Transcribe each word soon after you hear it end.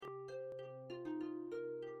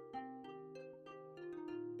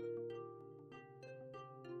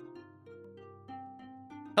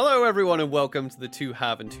Hello, everyone, and welcome to the Two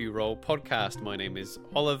Have and Two Roll podcast. My name is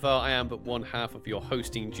Oliver. I am but one half of your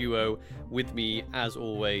hosting duo. With me, as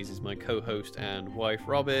always, is my co-host and wife,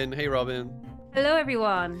 Robin. Hey, Robin. Hello,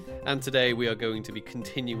 everyone. And today we are going to be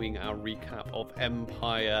continuing our recap of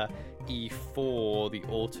Empire E4, the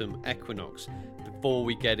Autumn Equinox. Before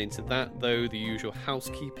we get into that, though, the usual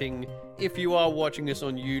housekeeping. If you are watching us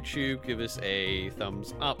on YouTube, give us a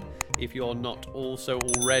thumbs up. If you're not also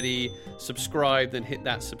already subscribed, then hit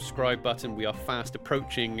that subscribe button. We are fast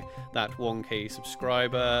approaching that 1K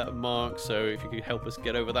subscriber mark, so if you could help us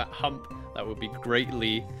get over that hump, that would be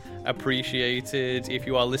greatly appreciated. If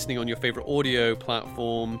you are listening on your favorite audio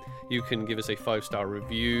platform, you can give us a 5-star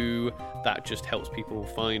review. That just helps people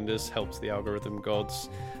find us, helps the algorithm gods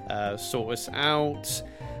sort us out.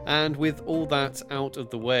 And with all that out of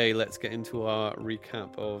the way, let's get into our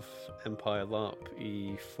recap of Empire LARP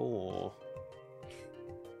E4.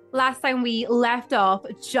 Last time we left off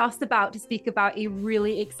just about to speak about a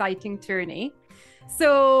really exciting tourney.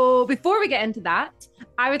 So before we get into that,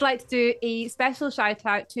 I would like to do a special shout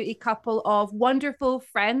out to a couple of wonderful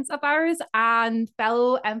friends of ours and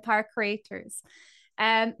fellow Empire creators.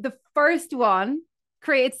 The first one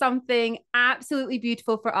created something absolutely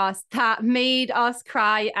beautiful for us that made us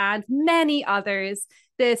cry and many others.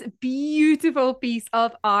 This beautiful piece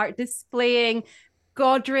of art displaying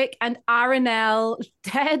Godric and Aranel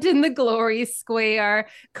dead in the glory square,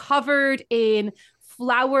 covered in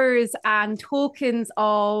flowers and tokens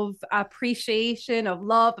of appreciation, of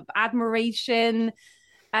love, of admiration.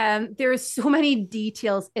 There are so many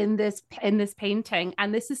details in this painting,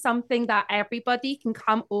 and this is something that everybody can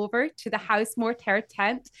come over to the House Mortaire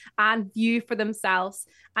tent and view for themselves,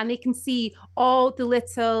 and they can see all the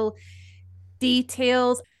little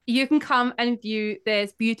details. You can come and view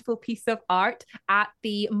this beautiful piece of art at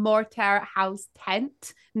the Mortaire House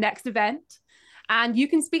tent next event. And you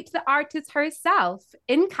can speak to the artist herself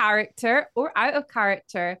in character or out of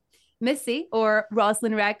character. Missy, or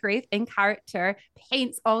Rosalind Redgrave in character,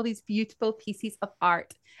 paints all these beautiful pieces of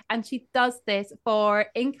art. And she does this for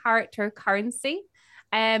in-character currency,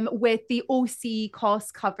 with the OC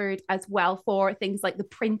costs covered as well for things like the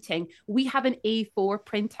printing. We have an A4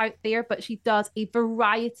 printout there, but she does a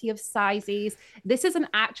variety of sizes. This is an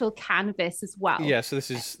actual canvas as well. Yeah, so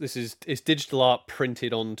it's digital art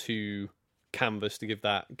printed onto canvas to give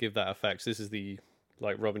that effect. So this is the,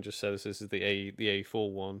 like Robin just said, this is the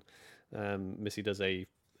A4 one. Missy does a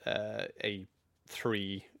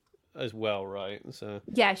 3 as well, right? So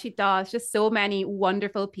yeah, she does. Just so many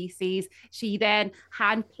wonderful pieces. She then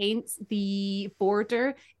hand paints the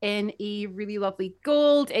border in a really lovely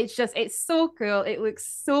gold. It's so cool. It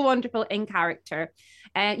looks so wonderful in character.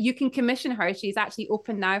 You can commission her. She's actually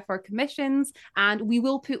open now for commissions, and we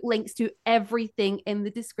will put links to everything in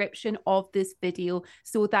the description of this video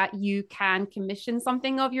so that you can commission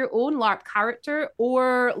something of your own LARP character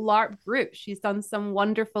or LARP group. She's done some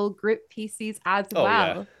wonderful group pieces as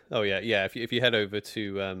well. Yeah. If you head over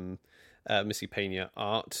to Missy Pena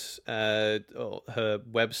Art, her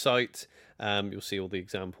website, you'll see all the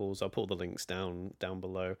examples. I'll put all the links down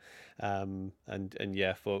below. And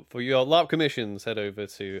yeah, for your LARP commissions, head over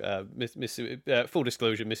to Missy. Full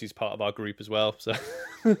disclosure, Missy's part of our group as well. So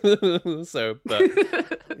but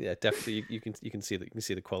yeah, definitely you can see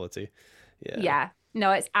the quality. Yeah.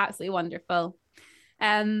 No, it's absolutely wonderful.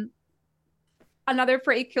 Another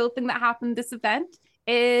pretty cool thing that happened this event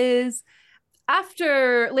is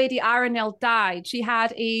after Lady Aranel died, she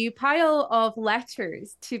had a pile of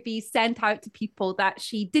letters to be sent out to people that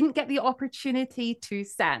she didn't get the opportunity to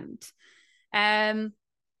send.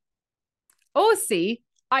 See,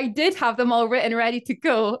 I did have them all written ready to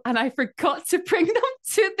go, and I forgot to bring them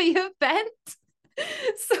to the event.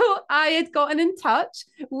 So I had gotten in touch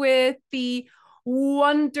with the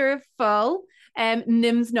wonderful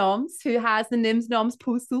Nims Noms, who has the Nims Noms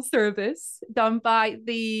postal service done by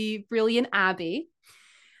the brilliant Abby.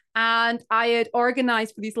 And I had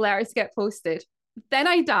organized for these letters to get posted. Then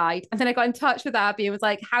I died, and then I got in touch with Abby and was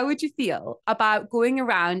like, how would you feel about going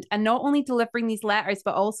around and not only delivering these letters,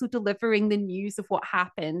 but also delivering the news of what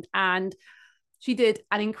happened? And she did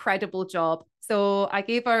an incredible job. So I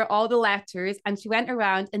gave her all the letters, and she went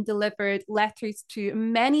around and delivered letters to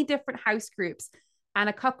many different house groups and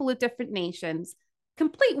a couple of different nations,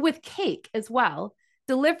 complete with cake as well,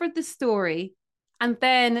 delivered the story. And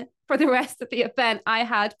then for the rest of the event, I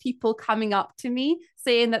had people coming up to me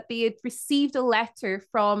saying that they had received a letter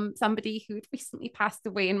from somebody who had recently passed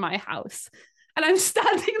away in my house. And I'm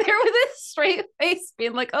standing there with a straight face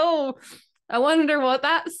being like, oh, I wonder what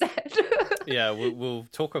that said. Yeah, we'll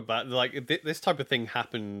talk about, like, this type of thing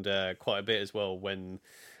happened quite a bit as well when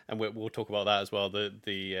and we'll talk about that as well.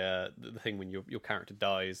 The thing when your character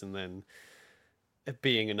dies, and then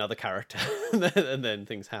being another character, and then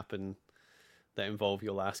things happen that involve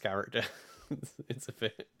your last character. it's a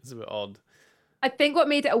bit odd. I think what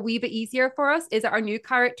made it a wee bit easier for us is that our new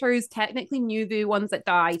characters technically knew the ones that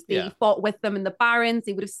died. They fought with them in the Barrens.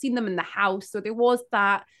 They would have seen them in the house. So there was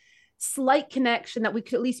that slight connection that we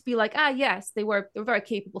could at least be like, yes, they were very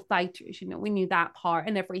capable fighters. We knew that part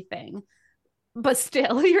and everything. But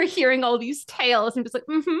still, you're hearing all these tales and just like,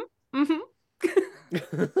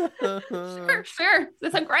 sure.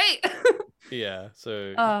 This is great. Yeah.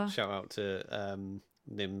 So shout out to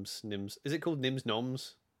Nims. Is it called Nims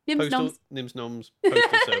Noms? Nims Noms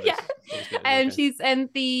postal service. Yeah. She's in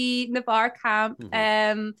the Navarre camp.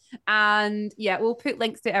 And we'll put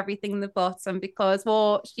links to everything in the bottom, because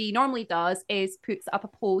what she normally does is puts up a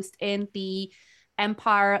post in the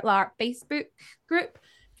Empire LARP Facebook group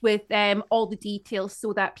with all the details,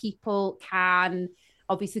 so that people can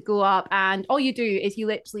obviously go up, and all you do is you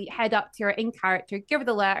literally head up to her in character, give her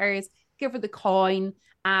the letters, give her the coin,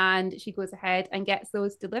 and she goes ahead and gets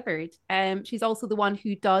those delivered. She's also the one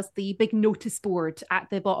who does the big notice board at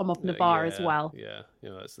the bottom of Navarre as well. Yeah,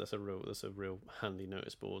 that's a real handy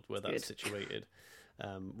notice board where that's situated,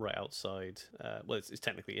 right outside. Well, it's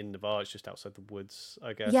technically in Navarre. It's just outside the woods,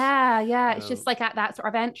 I guess. Yeah. It's just like at that sort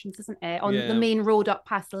of entrance, isn't it, on the main road up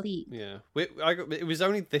past Elite? Yeah, it was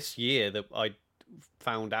only this year that I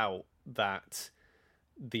found out that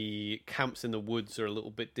the camps in the woods are a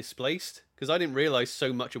little bit displaced, because I didn't realize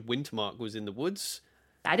so much of Wintermark was in the woods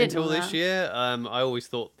until this year. I always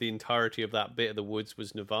thought the entirety of that bit of the woods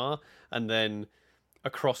was Navarre, and then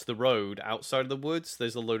across the road outside of the woods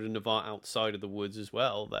there's a load of Navarre outside of the woods as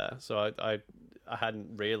well there. So I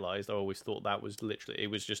hadn't realized. I always thought that was literally, it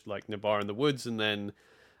was just like Navarre in the woods, and then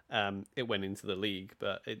it went into the league,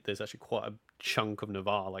 but there's actually quite a chunk of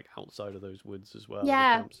Navarre like outside of those woods as well.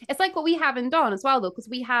 Yeah, it's like what we have in Dawn as well, though, because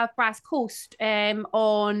we have Brass Coast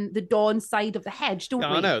on the Dawn side of the hedge, don't we?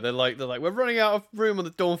 I know. They're like we're running out of room on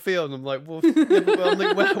the Dawn field, and I'm like, well,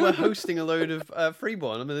 we're hosting a load of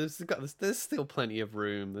Freeborn. I mean, there's still plenty of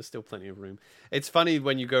room. There's still plenty of room. It's funny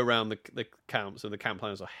when you go around the camps, and the camp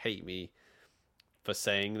planners will hate me for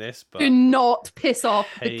saying this, but do not piss off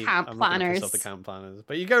the camp planners. Piss off the camp planners,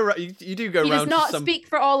 but you do go around. He does not speak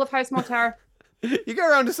for all of House Mortar. You go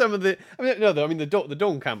around to some of the. The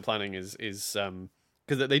Dawn camp planning is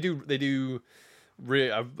because they do really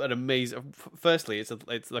an amazing. Firstly, it's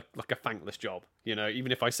like a thankless job.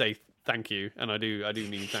 Even if I say thank you, and I do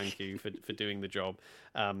mean thank you for doing the job.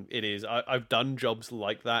 It is. I've done jobs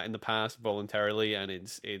like that in the past voluntarily, and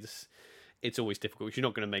it's always difficult. You're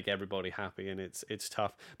not going to make everybody happy, and it's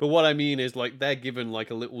tough. But what I mean is, like, they're given like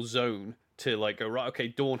a little zone to like go, right, okay,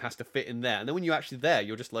 Dawn has to fit in there, and then when you're actually there,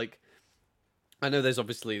 you're just like, I know there's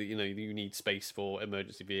obviously, you need space for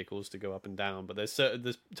emergency vehicles to go up and down, but there's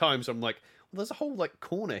times where I'm like, well, there's a whole like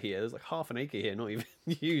corner here, there's like half an acre here not even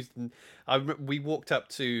used, and we walked up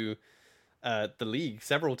to the league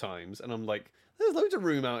several times, and I'm like, there's loads of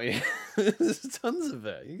room out here. There's tons of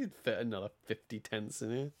it. You could fit another 50 tents in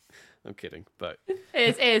here. I'm kidding, but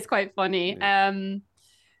it is quite funny. Yeah.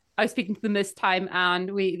 I was speaking to them this time, and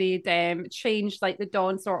they changed like the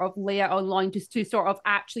Dawn sort of layout online just to sort of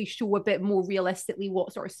actually show a bit more realistically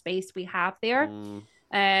what sort of space we have there.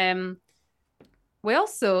 There's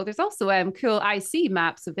also cool IC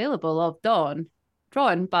maps available of Dawn,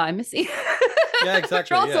 drawn by Missy. Yeah,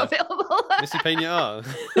 exactly. Which are also available. Missy Peña.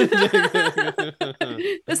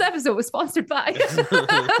 This episode was sponsored by.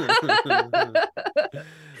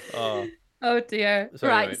 Oh dear. So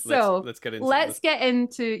right, anyway, let's get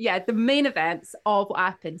into the main events of what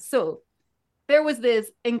happened. So there was this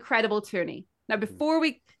incredible tourney. Now before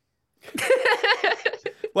we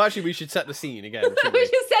well, actually, we should set the scene again. We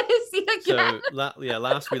should set the scene again. So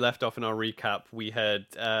last we left off in our recap, we had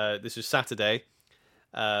this was Saturday.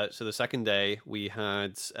 So the second day we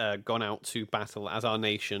had gone out to battle as our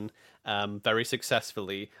nation very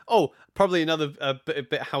successfully. Oh, probably another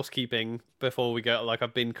bit of housekeeping before we go. Like,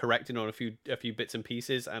 I've been corrected on a few bits and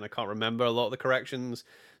pieces, and I can't remember a lot of the corrections.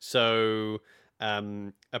 So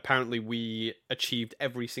apparently we achieved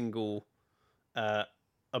every single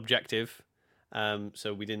objective.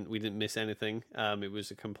 So we didn't miss anything. It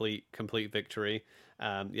was a complete victory.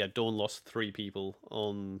 Dawn lost 3 people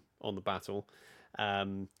on the battle.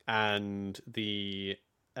 And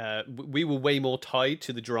we were way more tied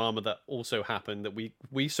to the drama that also happened that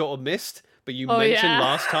we sort of missed, but you mentioned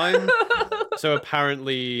last time. So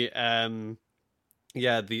apparently, the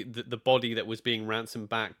body that was being ransomed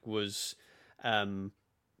back was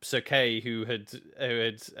Sir Kay, who had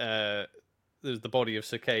there was the body of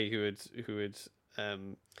Sir Kay who had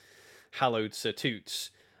Hallowed Sir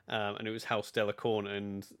Toots, and it was House Delacorn,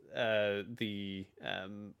 and the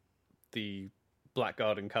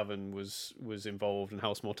Blackguard Coven was involved, and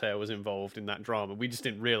House Mortaire was involved in that drama. We just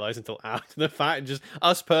didn't realize until after the fact. And just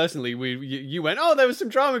us personally, you went, oh, there was some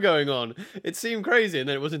drama going on. It seemed crazy, and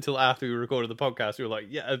then it wasn't until after we recorded the podcast we were like,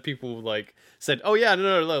 yeah. People like said, oh yeah,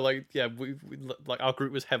 no, like yeah, we like our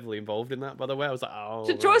group was heavily involved in that. By the way, I was like, oh.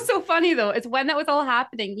 You know what's so funny though is when that was all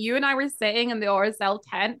happening, you and I were sitting in the RSL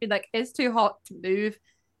tent, being like, it's too hot to move.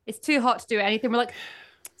 It's too hot to do anything. We're like,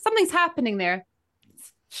 something's happening there.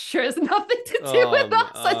 Sure, it's nothing to do with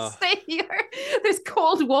us. I stay here. There's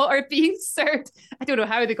cold water being served. I don't know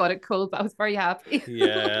how they got it cold, but I was very happy.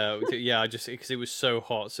 yeah. I just because it was so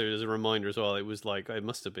hot. So as a reminder as well, it was like it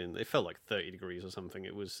must have been. It felt like 30 degrees or something.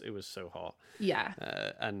 It was so hot. Yeah.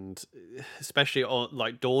 And especially on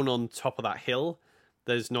like Dawn on top of that hill.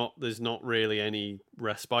 There's not really any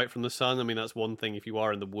respite from the sun. I mean, that's one thing if you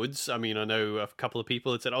are in the woods. I mean, I know a couple of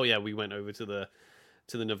people had said, oh yeah, we went over to the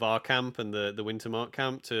Navarre camp and the Wintermark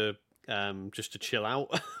camp to just to chill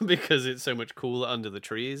out because it's so much cooler under the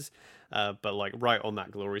trees. But like right on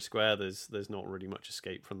that Glory Square, there's not really much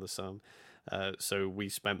escape from the sun. So we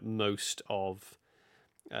spent most of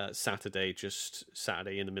Saturday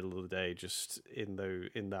in the middle of the day, just in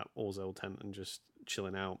that Orzel tent and just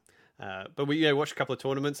chilling out. But we watched a couple of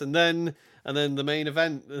tournaments, and then the main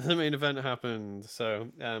event happened. So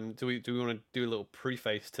do we want to do a little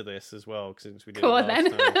preface to this as well, since we did it last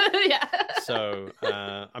time? Yeah. So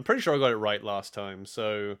I'm pretty sure I got it right last time.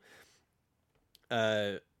 So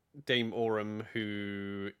Dame Aurum,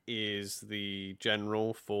 who is the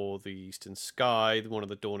general for the Eastern Sky, one of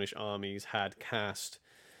the Dawnish armies, had cast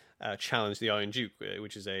Challenge the Iron Duke,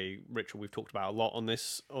 which is a ritual we've talked about a lot on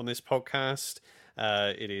this podcast.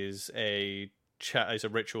 It is it's a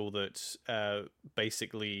ritual that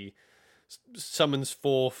basically summons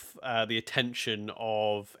forth the attention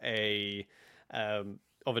of an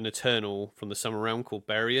Eternal from the Summer Realm called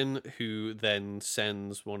Berian, who then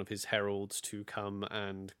sends one of his heralds to come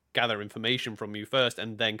and gather information from you first,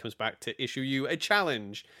 and then comes back to issue you a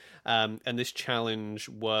challenge. And this challenge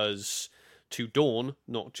was to Dawn,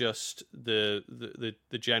 not just the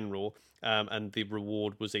general, and the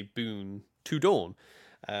reward was a boon to Dawn.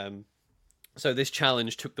 So this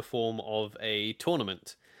challenge took the form of a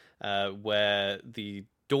tournament where the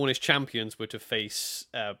Dawnish champions were to face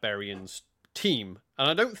Berian's team. And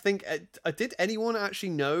I don't think did anyone actually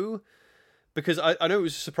know, because I know it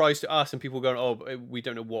was a surprise to us and people going, oh, we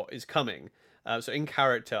don't know what is coming. So in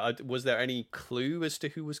character, was there any clue as to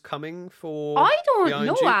who was coming for? I don't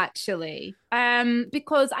know actually,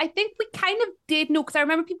 because I think we kind of did know, because I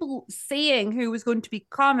remember people saying who was going to be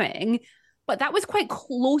coming, but that was quite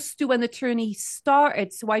close to when the tourney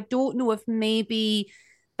started. So I don't know if maybe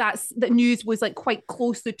that news was like quite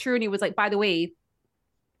close to the tourney. Was like, by the way,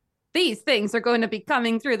 these things are going to be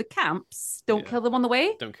coming through the camps. Don't kill them on the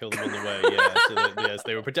way. Don't kill them on the way. Yeah. So yes,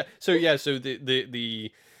 they were So yeah. So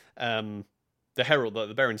the herald,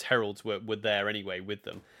 the Baron's heralds were there anyway with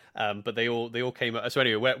them. But they all came up. So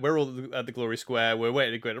anyway, we're all at the Glory Square. We're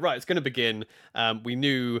waiting to go. Right, it's going to begin. We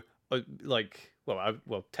knew,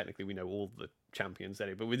 well, technically we know all the champions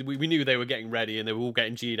anyway, but we knew they were getting ready and they were all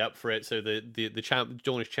getting G'd up for it. So the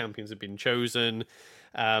Dawnish champions had been chosen,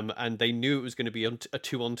 and they knew it was going to be a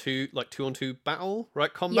 2-on-2 battle,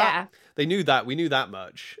 right? Combat. Yeah. They knew that. We knew that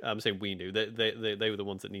much. I'm saying we knew. They were the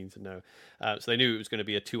ones that needed to know. So they knew it was going to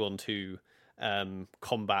be a 2-on-2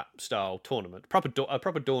 combat style tournament, a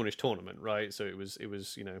proper Dawnish tournament, right? So it was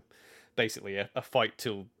basically a fight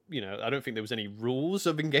till I don't think there was any rules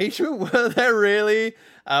of engagement, were there really?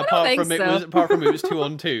 Apart from it was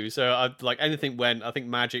 2-on-2, so like anything went. I think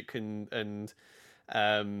magic and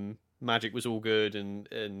magic was all good,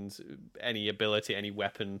 and any ability, any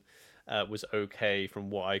weapon was okay from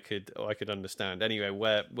what I could understand. Anyway,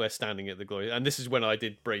 we're standing at the Glory, and this is when I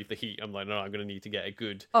did brave the heat. I'm like, no, I'm going to need to get a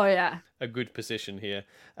good position here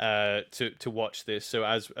to watch this. So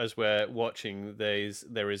as we're watching,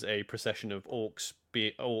 there is a procession of orcs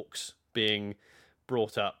being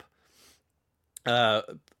brought up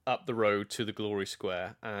the road to the Glory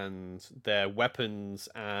Square, and their weapons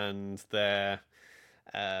and their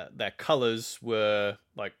colours were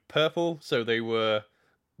like purple, so they were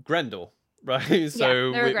Grendel, right?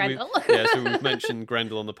 So they're Grendel. So we've mentioned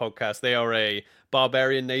Grendel on the podcast. They are a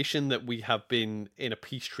barbarian nation that we have been in a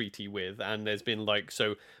peace treaty with, and there's been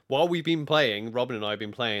so while we've been playing, Robin and I have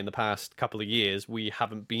been playing the past couple of years, we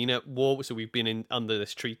haven't been at war, so we've been under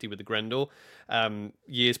this treaty with the Grendel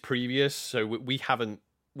years previous, so we haven't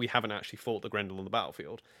actually fought the Grendel on the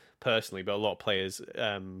battlefield personally, but a lot of players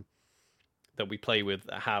that we play with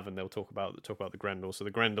have, and they'll talk about the Grendel. So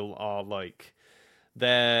the Grendel are like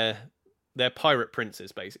they're pirate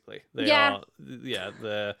princes basically. They are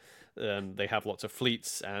they have lots of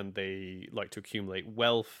fleets and they like to accumulate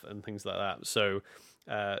wealth and things like that. So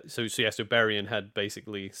Berian had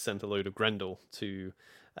basically sent a load of Grendel to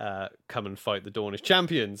come and fight the Dawnish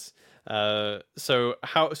champions. So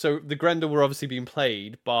the Grendel were obviously being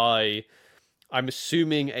played by, I'm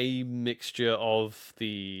assuming, a mixture of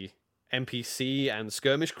the NPC and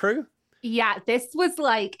skirmish crew. Yeah, this was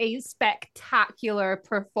like a spectacular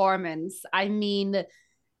performance. I mean,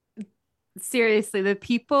 seriously, the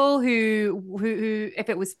people who if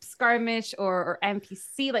it was skirmish or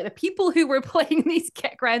NPC, like the people who were playing these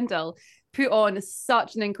Kit Grendel put on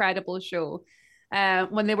such an incredible show.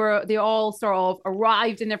 When they all sort of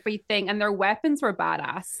arrived and everything, and their weapons were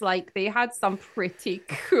badass. Like they had some pretty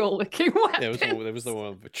cool looking weapons. There was the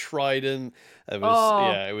one with a trident. It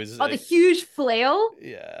was the huge flail.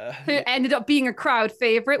 Yeah, who ended up being a crowd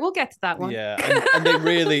favorite. We'll get to that one. Yeah, and they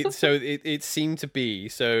really. So it seemed to be.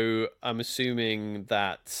 So I'm assuming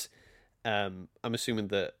that Nat,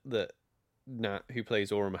 who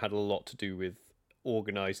plays Aurum, had a lot to do with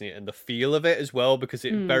organizing it and the feel of it as well, because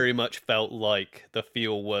it very much felt like the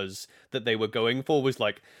feel was that they were going for was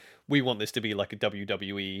like, we want this to be like a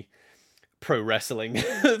WWE pro wrestling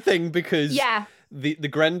thing, because the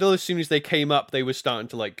Grendel, as soon as they came up, they were starting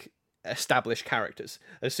to like establish characters.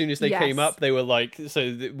 As soon as they came up, they were like,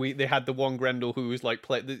 they had the one Grendel who was like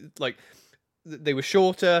they were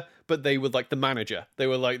shorter, but they were like the manager. They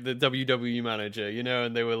were like the WWE manager,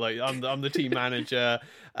 and they were like, I'm the team manager.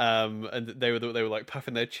 And they were like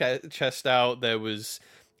puffing their chest out. There was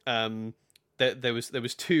two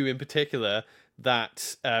in particular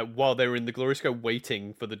that while they were in the Glory Square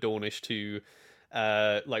waiting for the Dawnish to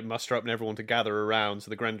like muster up and everyone to gather around. So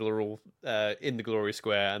the Grendel are all in the Glory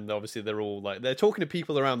Square, and obviously they're all like, they're talking to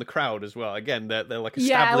people around the crowd as well. Again, they're like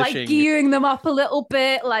establishing, like gearing them up a little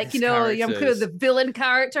bit, like I'm characters. kind of the villain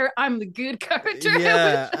character, I'm the good character.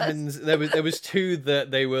 And there was two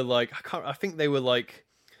that they were like, I think they were like,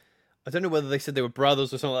 I don't know whether they said they were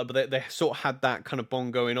brothers or something like that, but they sort of had that kind of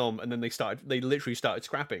bond going on, and then they literally started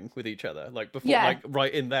scrapping with each other, like before, like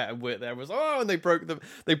right in there, where there was and they broke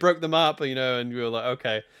them up, and we were like,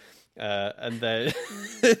 okay, and then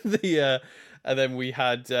and then we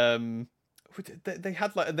had they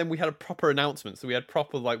had like, and then we had a proper announcement, so we had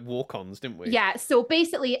proper like walk-ons, didn't we? Yeah, so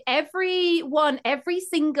basically every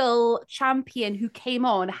single champion who came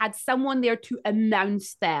on had someone there to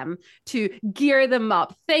announce them, to gear them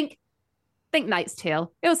up. Think Knight's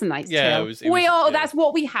Tale. It was a Knight's Tale. That's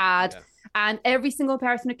what we had. Yeah. And every single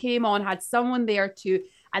person who came on had someone there to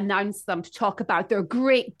announce them, to talk about their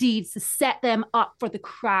great deeds, to set them up for the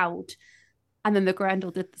crowd. And then the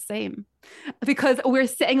Grendel did the same, because we're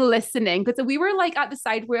sitting listening, because we were like at the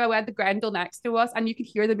side where we had the Grendel next to us, and you could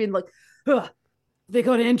hear them being like, they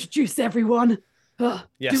got to introduce everyone.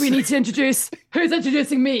 Yes. Do we need to introduce? Who's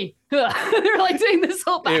introducing me? They were like doing this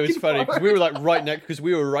whole back. It was funny because we were like right next, because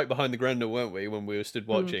we were right behind the Grendel, weren't we, when we were stood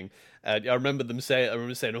watching? I remember saying,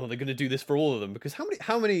 oh, they're going to do this for all of them, because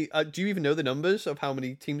how many? Do you even know the numbers of how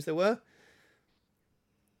many teams there were?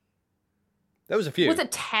 There was a few. Was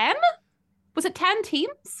it 10? Was it 10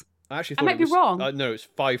 teams? I might be wrong. No, it's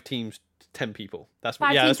 5 teams, 10 people. That's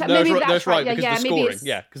what. That's right. Because of the scoring.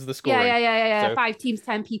 Yeah, because of the scoring. Yeah. So, 5 teams,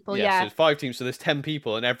 10 people. Yeah. So it's 5 teams. So there's 10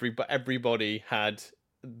 people, and everybody had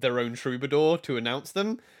their own troubadour to announce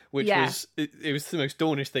them, which was it was the most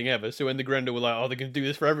Dawnish thing ever. So when the Grendel were like, "Oh, they're going to do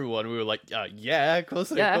this for everyone," we were like, "Yeah, of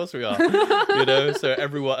course we are." So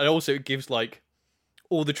everyone, and also it gives like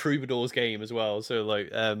all the troubadours game as well. So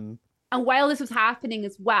like. And while this was happening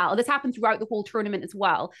as well, this happened throughout the whole tournament as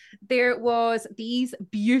well, there was these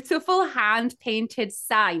beautiful hand-painted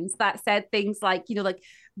signs that said things like, like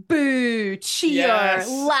boo, cheer,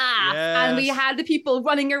 laugh. Yes. And we had the people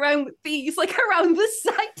running around with these, like around the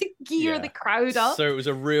side to gear the crowd up. So it was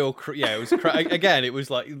a real, it was, again, it was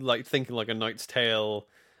like thinking like a Knight's Tale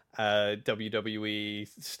WWE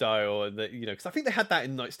style, and that, because I think they had that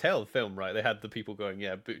in Knight's Tale, the film, right? They had the people going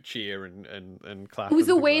cheer and clap. It was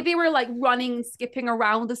the way they were like running and skipping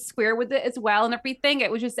around the square with it as well and everything.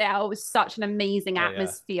 It was just it was such an amazing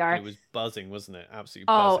atmosphere. It was buzzing, wasn't it? Absolutely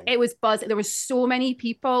buzzing. It was buzzing. There was so many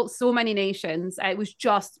people, so many nations. It was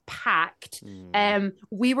just packed.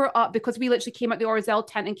 We were up, because we literally came out the Orzel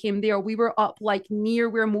tent and came there. We were up like near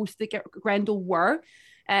where most of the Grendel were,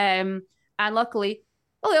 and luckily,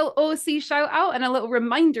 a little OC shout out and a little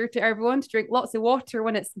reminder to everyone to drink lots of water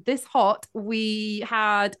when it's this hot. We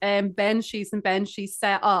had benches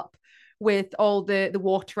set up with all the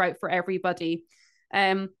water out for everybody.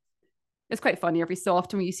 It's quite funny every so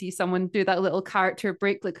often when you see someone do that little character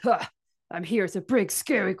break, like, huh, I'm here as a big,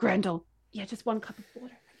 scary Grendel. Yeah, just one cup of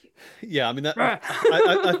water. Yeah, I mean that.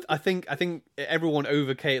 I think everyone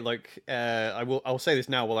overcame. Like, I'll say this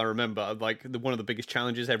now while I remember. Like, one of the biggest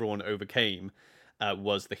challenges everyone overcame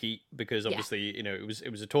was the heat, because obviously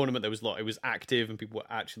it was a tournament. There was it was active, and people were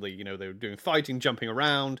actually they were doing fighting, jumping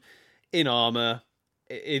around in armor.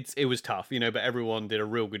 It was tough, but everyone did a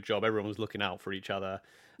real good job. Everyone was looking out for each other.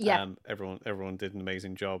 Yeah. Everyone did an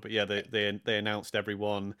amazing job. But yeah, they announced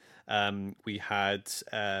everyone. We had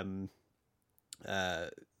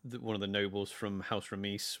one of the nobles from House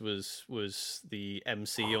Ramis was the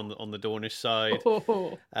MC on the Dawnish side.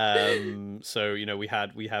 So we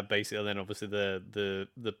had basically, and then obviously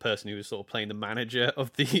the person who was sort of playing the manager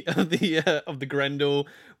of the Grendel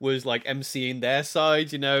was like MCing their side.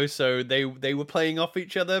 So they were playing off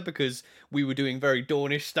each other, because we were doing very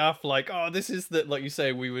Dawnish stuff, like, oh, this is the, like you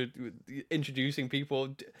say, we were introducing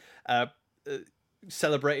people,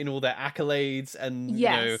 celebrating all their accolades, and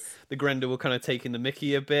the Grendel were kind of taking the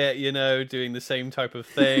mickey a bit, doing the same type of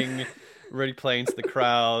thing, really playing to the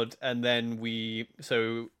crowd. And then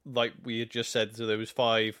like we had just said, so there was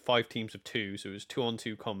five teams of two, so it was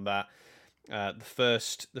 2-on-2 combat. The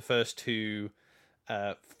first two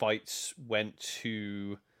fights went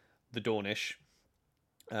to the Dawnish.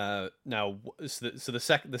 Now, so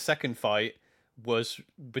the second fight was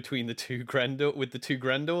between the two Grendel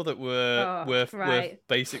that were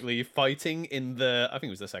basically fighting in I think it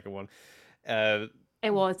was the second one.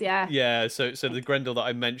 It was, yeah. Yeah, so the Grendel that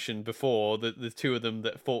I mentioned before, the two of them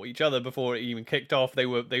that fought each other before it even kicked off, they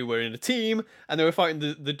were in a team, and they were fighting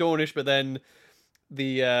the Dawnish, but then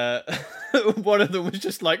the one of them was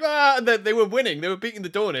just like, and they were winning, they were beating the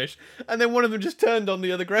Dawnish, and then one of them just turned on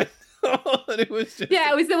the other Grendel. And it was just...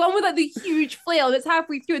 Yeah, it was the one with like the huge flail that's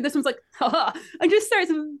halfway through, and this one's like, haha, and just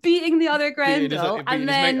starts beating the other Grendel, and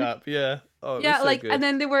then and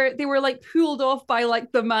then they were like pulled off by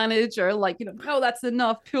like the manager, like, oh, that's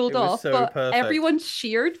enough, pulled off. So but perfect. Everyone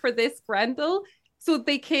cheered for this Grendel, so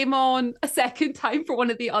they came on a second time for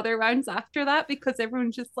one of the other rounds after that, because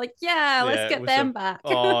everyone's just like, let's get them back.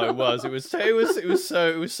 It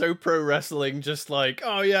was so pro wrestling, just like,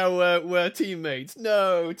 oh yeah, we're teammates.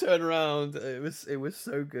 No, turn around. It was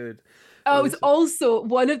so good. Oh, it was also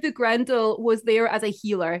one of the Grendel was there as a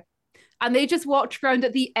healer. And they just walked around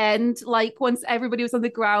at the end, like once everybody was on the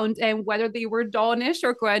ground, and whether they were Dawnish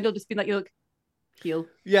or Grendel, just being like, look, heal.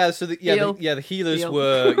 Yeah, so the healers heal.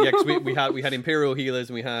 Were because we had Imperial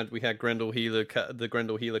healers, and we had Grendel healer, the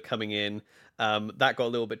Grendel healer coming in. That got a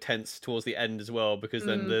little bit tense towards the end as well, because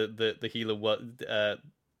then the healer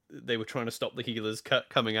they were trying to stop the healers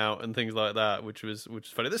coming out and things like that, which was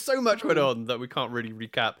funny. There's so much going on that we can't really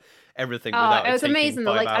recap everything without it was amazing.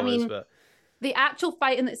 5 hours, but the actual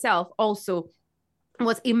fight in itself also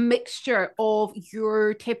was a mixture of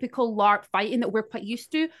your typical LARP fighting that we're quite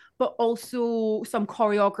used to, but also some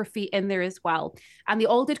choreography in there as well. And they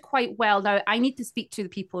all did quite well. Now, I need to speak to the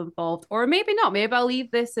people involved, or maybe not. Maybe I'll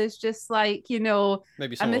leave this as just like,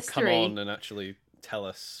 maybe someone will come on and actually tell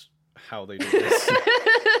us how they do this.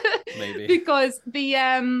 Maybe. Because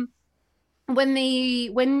when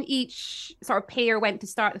each sort of pair went to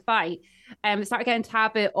start the fight, they started getting into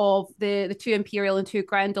habit of the two Imperial and two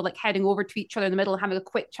Grendel like heading over to each other in the middle and having a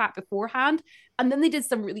quick chat beforehand. And then they did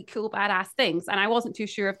some really cool, badass things. And I wasn't too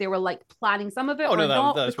sure if they were like planning some of it or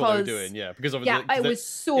not. That's what they were doing, yeah. Because obviously, it was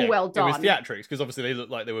so well done. It was theatrics, because obviously they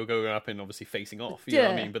looked like they were going up and obviously facing off. You know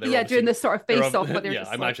what I mean? But they were doing this sort of face off. But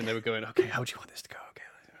I imagine they were going, okay, how do you want this to go? Okay.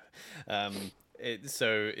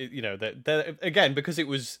 Again, because it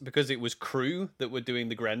was crew that were doing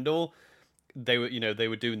the Grendel, they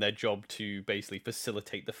were doing their job to basically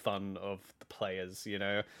facilitate the fun of the players.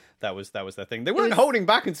 That was their thing. They weren't holding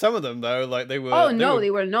back in some of them though. Like they were. Oh no,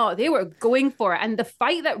 they were not. They were going for it, and the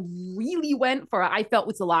fight that really went for it, I felt,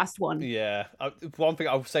 was the last one. Yeah. One thing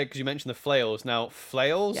I'll say, because you mentioned the flails. Now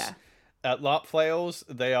flails, LARP flails,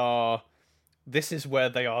 they are. This is where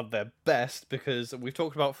they are their best, because we've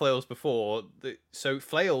talked about flails before. So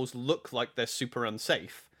flails look like they're super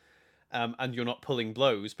unsafe, and you're not pulling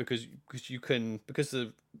blows because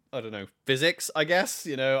of, I don't know, physics, I guess.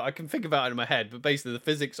 I can think about it in my head, but basically the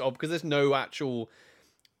physics of, because there's no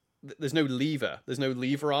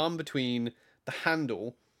lever arm between the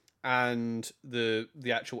handle and the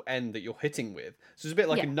actual end that you're hitting with. So it's a bit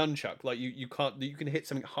like a nunchuck. Like you can hit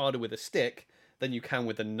something harder with a stick than you can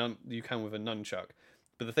with a nunchuck.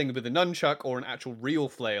 But the thing with a nunchuck or an actual real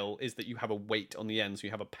flail is that you have a weight on the end, so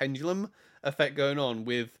you have a pendulum effect going on.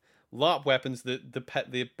 With LARP weapons,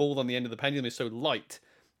 the ball on the end of the pendulum is so light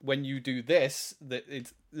when you do this, that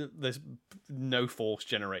there's no force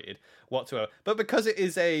generated whatsoever. But because it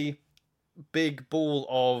is a big ball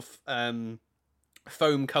of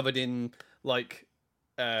foam covered in like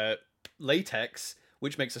latex,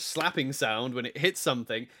 which makes a slapping sound when it hits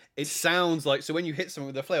something, it sounds like, so when you hit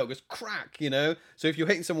someone with a flail, it goes crack, you know? So if you're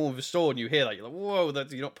hitting someone with a sword and you hear that, you're like, whoa,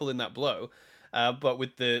 you're not pulling that blow. But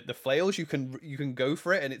with the flails, you can go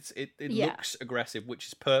for it, and it looks aggressive, which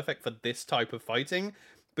is perfect for this type of fighting,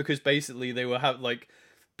 because basically they were like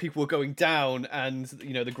people were going down, and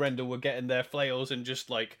the Grendel were getting their flails and just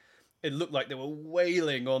like it looked like they were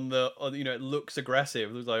wailing on it looks aggressive.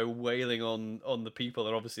 It was like wailing on the people,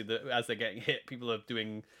 and obviously as they're getting hit, people are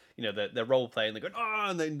doing their role play, and they're going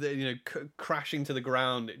and then they crashing to the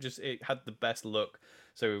ground. It had the best look.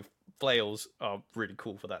 So flails are really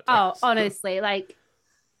cool for that. Oh, honestly, like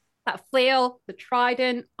that flail, the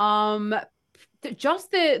trident, just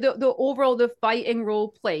the overall the fighting role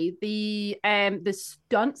play, the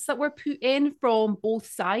stunts that were put in from both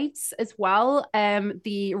sides as well,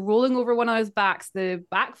 the rolling over one another's backs, the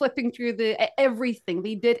back flipping through everything.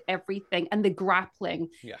 They did everything, and the grappling.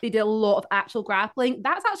 Yeah. They did a lot of actual grappling.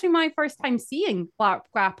 That's actually my first time seeing LARP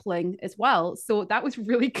grappling as well, so that was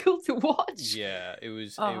really cool to watch. Yeah, it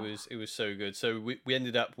was so good. So we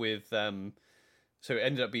ended up with so it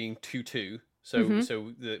ended up being 2-2.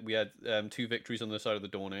 So we had 2 victories on the side of the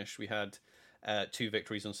Dawnish. We had 2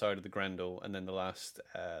 victories on the side of the Grendel, and then the last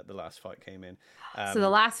fight came in. So the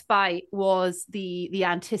last fight was the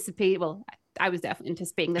anticipated. Well, I was definitely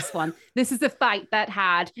anticipating this one. This is the fight that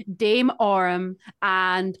had Dame Orm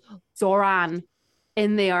and Zoran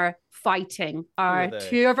in there fighting. Our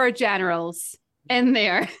 2 of our generals in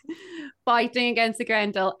there fighting against the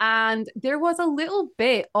Grendel, and there was a little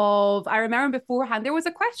bit of. I remember beforehand there was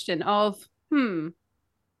a question of. Are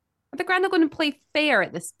the Grendel going to play fair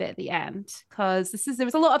at this bit at the end? Because there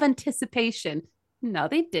was a lot of anticipation. No,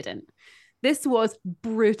 they didn't. This was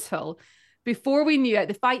brutal. Before we knew it,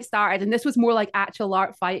 the fight started, and this was more like actual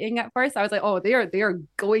LARP fighting at first. I was like, oh, they're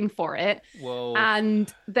going for it. Whoa.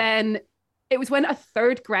 And then it was when a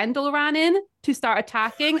third Grendel ran in to start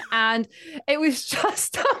attacking, and it was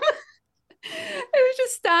just it was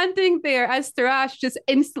just standing there as Thrash just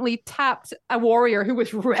instantly tapped a warrior who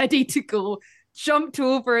was ready to go, jumped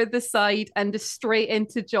over the side and just straight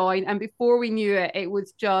into join. And before we knew it, it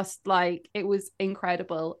was just like, it was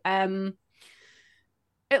incredible. It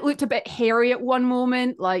looked a bit hairy at one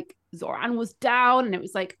moment, like Zoran was down, and it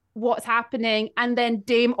was like, what's happening? And then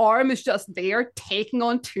Dame Orm is just there taking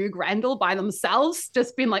on 2 Grendel by themselves,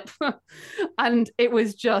 just being like, and it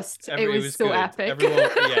was just, it was so good.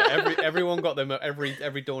 Epic. Everyone got them. Every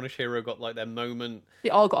Dawnish hero got like their moment. They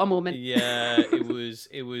all got a moment. Yeah, it was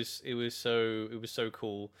so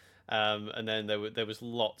cool. And then there was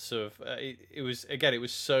lots of it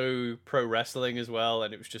was so pro wrestling as well,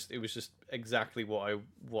 and it was just exactly what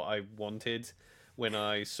I wanted when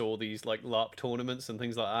I saw these like LARP tournaments and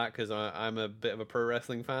things like that, because I'm a bit of a pro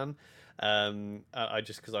wrestling fan.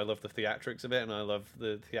 Because I love the theatrics of it, and I love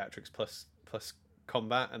the theatrics plus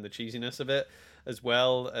combat and the cheesiness of it as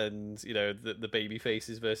well, and the baby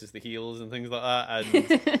faces versus the heels and things like that, and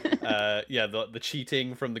the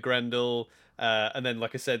cheating from the Grendel, and then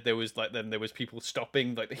like I said, there was people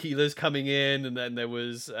stopping like the healers coming in, and then there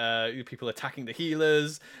was people attacking the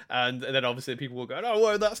healers, and then obviously people were going, oh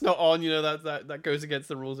well, that's not on, that goes against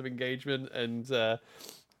the rules of engagement, and the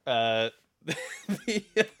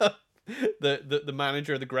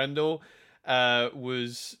manager of the Grendel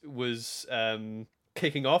was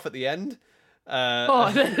kicking off at the end. Amazing.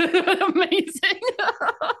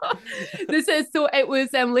 It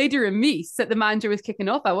was Lady Remise that the manager was kicking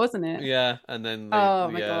off at, wasn't it? Yeah, and then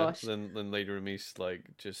gosh. Then Lady Remise like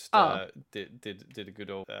just did a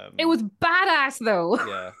good old it was badass though.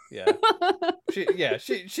 She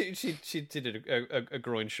did a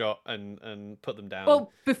groin shot and put them down.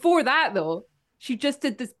 Well, before that though, she just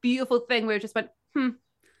did this beautiful thing where it just went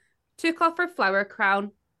took off her flower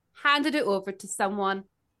crown, handed it over to someone,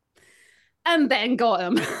 and then got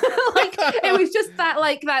him. Like it was just that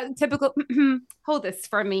typical hold this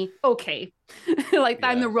for me, okay.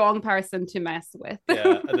 I'm the wrong person to mess with.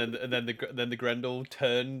 and then the Grendel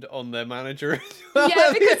turned on their manager.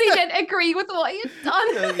 Yeah, because they didn't agree with what he had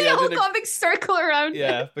done. They all got a big circle around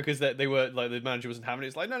him. Because they were like, the manager wasn't having it.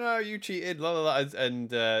 It's like, no, you cheated, blah blah blah. And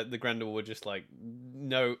the Grendel were just like,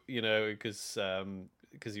 no, because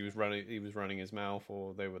he was running his mouth,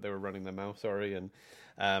 or they were running their mouth, sorry, and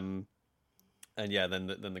then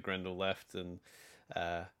the Grendel left, and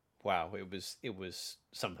wow, it was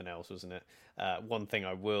something else, wasn't it? One thing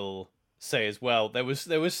I will say as well, there was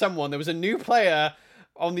a new player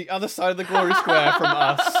on the other side of the glory square from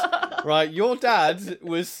us. Right, your dad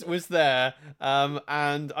was there,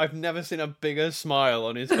 and I've never seen a bigger smile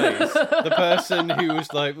on his face. The person who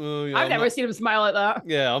was like, oh, yeah, I've never seen him smile like that.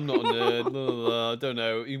 Yeah, I'm not a nerd. I don't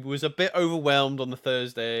know. He was a bit overwhelmed on the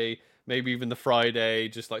Thursday, maybe even the Friday,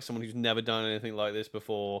 just like someone who's never done anything like this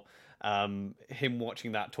before. Him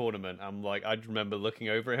watching that tournament, I remember looking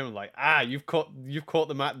over at him and like, you've caught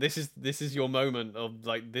the match. This is your moment of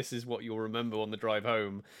like, this is what you'll remember on the drive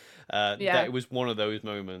home. That it was one of those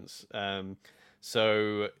moments.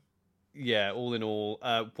 So yeah, all in all,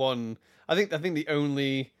 I think the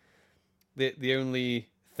only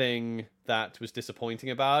thing that was disappointing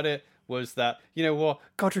about it was that, you know what,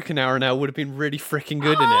 Godric and Aranel would have been really freaking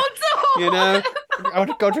good in it. No! You know,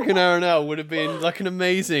 Godric and Aranel would have been like an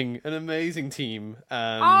amazing team.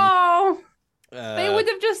 They would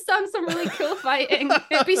have just done some really cool fighting.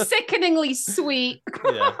 It'd be sickeningly sweet.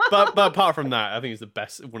 Yeah, but apart from that, I think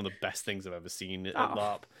it's one of the best things I've ever seen at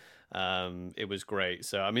LARP. It was great.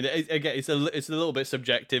 So I mean, again, it's a little bit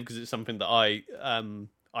subjective because it's something that I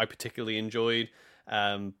particularly enjoyed.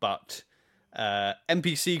 But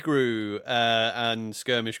NPC crew and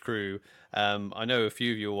skirmish crew. I know a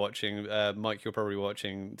few of you are watching. Mike, you're probably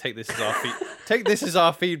watching. Take this as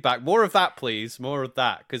our feedback. More of that, please. More of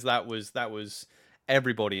that, because that was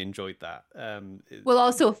everybody enjoyed that. We'll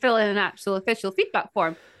also fill in an actual official feedback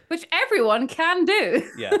form, which everyone can do.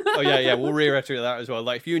 Yeah. Oh yeah. We'll reiterate that as well.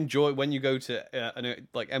 Like if you enjoy when you go to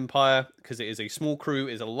like Empire, because it is a small crew,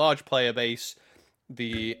 it is a large player base.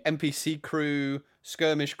 The NPC crew,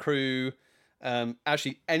 skirmish crew.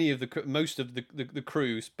 Actually, most of the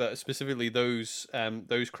crews, but specifically those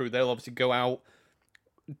crew, they'll obviously go out,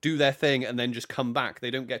 do their thing, and then just come back.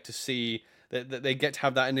 They don't get to see that they get to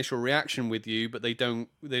have that initial reaction with you, but they don't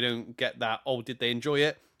get that. Oh, did they enjoy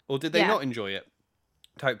it or did they not enjoy it?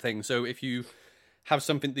 Type thing. So if you have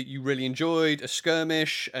something that you really enjoyed, a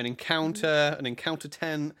skirmish, an encounter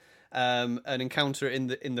tent, an encounter in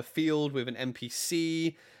the field with an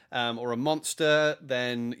NPC. Or a monster,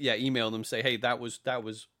 then email them, say, hey, that was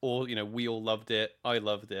all, we all loved it, I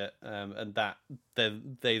loved it, and that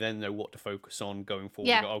they then know what to focus on going forward.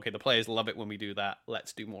 Yeah. Go, okay, the players love it when we do that,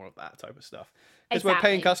 let's do more of that type of stuff. Because we're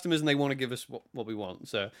paying customers and they want to give us what we want.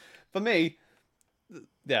 So for me,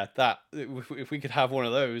 that if we could have one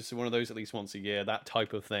of those at least once a year, that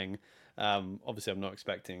type of thing. Obviously, I'm not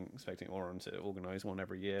expecting Oran to organise one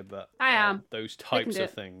every year, but I am. Those types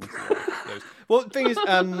of things. Well, the thing is,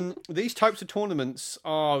 these types of tournaments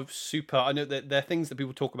are super. I know that they're things that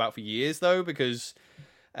people talk about for years, though, because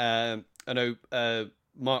I know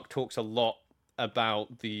Mark talks a lot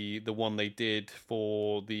about the one they did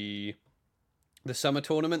for the summer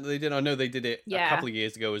tournament that they did. I know they did it a couple of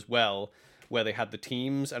years ago as well, where they had the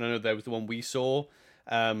teams, and I know there was the one we saw.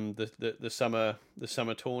 The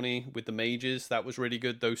summer tourney with the mages, that was really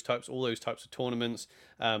good. All those types of tournaments.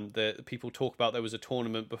 The people talk about, there was a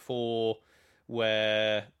tournament before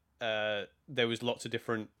where there was lots of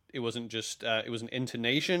different. It wasn't just it was an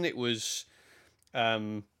internation. It was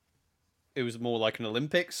more like an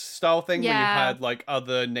Olympics style thing where you had like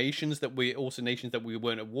other nations that we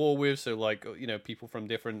weren't at war with. So like people from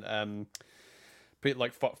different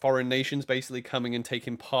like foreign nations basically coming and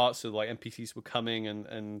taking part. So like NPCs were coming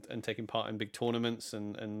and taking part in big tournaments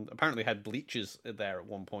and apparently had bleachers there at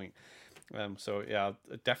one point. So yeah,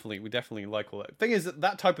 we definitely like all that. Thing is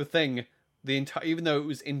that type of thing, even though it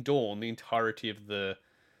was in Dawn, the entirety of the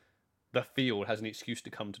field has an excuse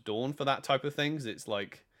to come to Dawn for that type of things. It's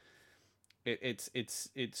like it's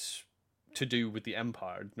to do with the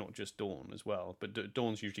Empire, not just Dawn as well. But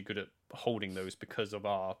Dawn's usually good at holding those because of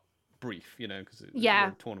our brief, because it's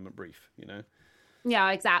a tournament brief,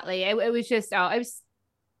 Yeah, exactly. It was just it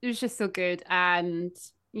was just so good. And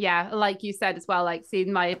like you said as well, like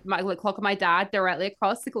seeing my clock of my dad directly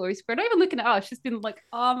across the glory square, not even looking at us, just been like,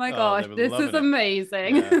 oh my gosh, this is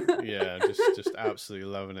amazing. Just absolutely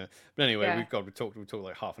loving it. But anyway, we talked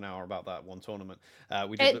like half an hour about that one tournament.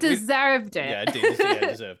 It deserved it. Yeah, it did. It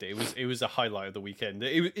deserved it. It was a highlight of the weekend.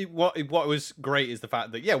 What was great is the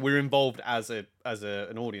fact that we're involved as an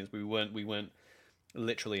audience. We weren't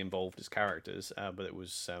literally involved as characters, but it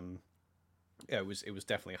was it was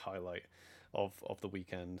definitely a highlight of the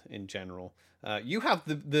weekend in general. You have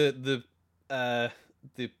the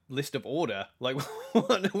list of order. Like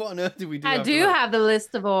what on earth do we do? I do have the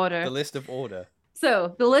list of order. The list of order.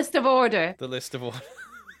 So the list of order. The list of order.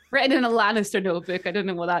 Written in a Lannister notebook. I don't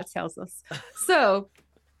know what that tells us. So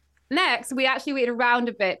next, we actually waited around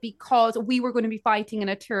a bit because we were going to be fighting in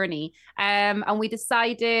a tourney. And we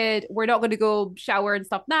decided we're not going to go shower and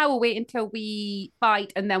stuff now. We'll wait until we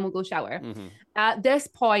fight and then we'll go shower. Mm-hmm. At this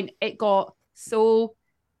point, it got so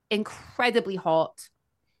incredibly hot,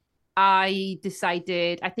 I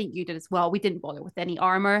decided, I think you did as well, we didn't bother with any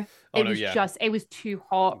armor. Oh, no, yeah. It was too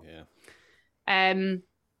hot. Yeah.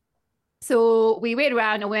 So we went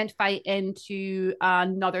around and went fight into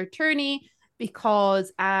another tourney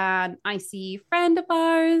because an icy friend of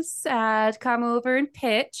ours had come over and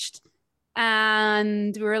pitched.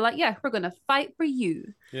 And we were like, yeah, we're gonna fight for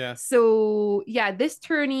you. Yeah. So yeah, this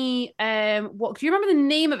tourney, what do you remember the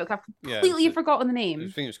name of it? I've completely forgotten the name. I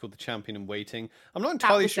think it's called the Champion in Waiting. I'm not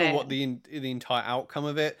entirely sure what the entire outcome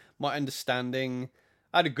of it. My understanding,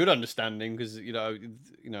 I had a good understanding because I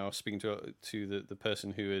was speaking to the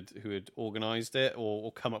person who had organised it or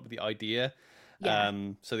come up with the idea. Yeah.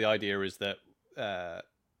 So the idea is that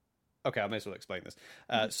okay, I may as well explain this.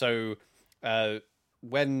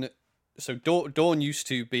 Dawn used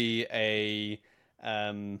to be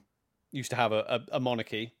used to have a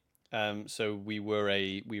monarchy. So we were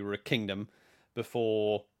a kingdom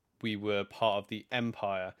before we were part of the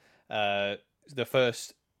empire. The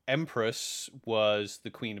first empress was the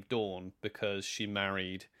Queen of Dawn because she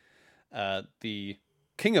married the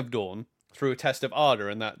King of Dawn through a test of ardor,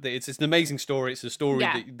 and that it's an amazing story. It's a story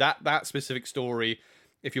that specific story.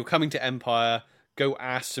 If you're coming to Empire, go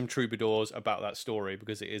ask some troubadours about that story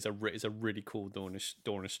because it is a really cool Dawnish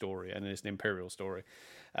story, and it's an imperial story.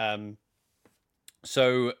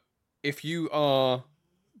 So if you are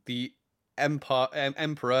the emperor,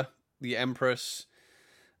 the empress,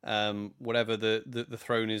 whatever the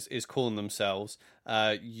throne is calling themselves,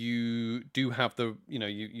 you do have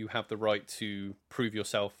you have the right to prove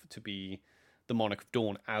yourself to be the monarch of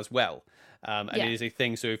Dawn as well. And it is a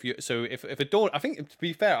thing. So if a Dawn, I think to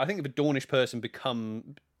be fair, I think if a Dawnish person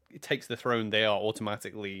takes the throne, they are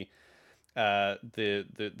automatically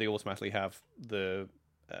they automatically have they're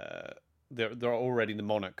already the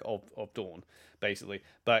monarch of Dawn, basically.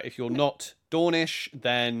 But if you're not Dawnish,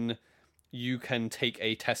 then you can take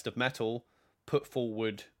a test of mettle put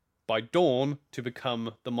forward by Dawn to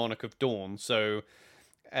become the monarch of Dawn. So,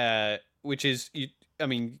 which is, you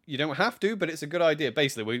don't have to, but it's a good idea.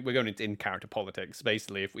 Basically, we're going into in-character politics.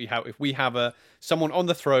 Basically, if we have someone on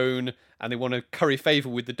the throne and they want to curry favor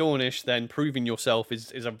with the Dawnish, then proving yourself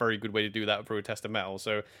is a very good way to do that through a test of mettle.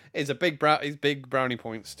 So it's big brownie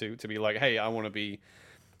points to be like, hey, I want to be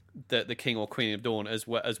the king or queen of Dawn as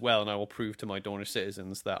well, and I will prove to my Dawnish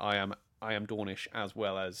citizens that I am Dawnish as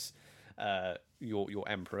well as your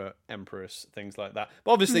emperor, empress, things like that.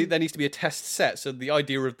 But obviously, there needs to be a test set. So the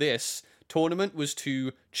idea of this tournament was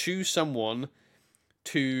to choose someone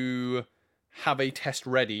to have a test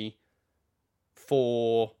ready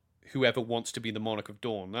for whoever wants to be the monarch of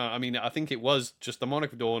Dawn. Now, I think it was just the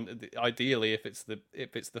monarch of Dawn. Ideally, if it's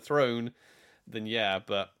the throne, then yeah.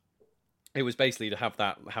 But it was basically to have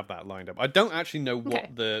that lined up. I don't actually know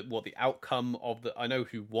what the outcome of the. I know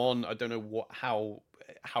who won. I don't know how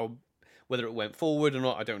whether it went forward or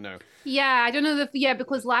not. I don't know. Yeah, I don't know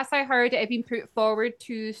because last I heard it had been put forward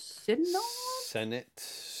to Senate.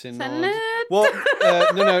 Well,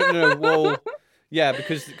 no. Well, yeah,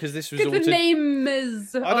 because this was all. The name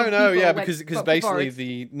is. I don't know. Yeah, because basically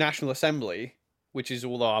the National Assembly, which is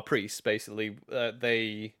all our priests, basically,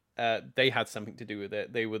 they had something to do with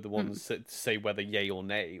it. They were the ones that say whether yay or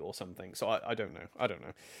nay or something. So I don't know.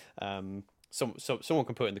 Someone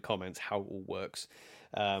can put in the comments how it all works,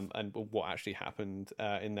 and what actually happened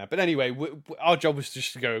in there. But anyway, our job was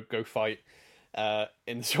just to go fight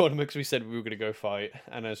in the tournament because we said we were going to go fight.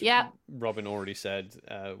 And as Robin already said,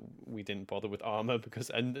 we didn't bother with armor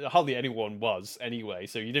and hardly anyone was anyway.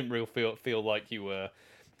 So you didn't really feel like you were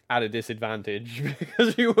at a disadvantage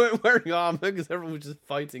because you weren't wearing armor because everyone was just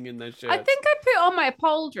fighting in their shirts. I think I put on my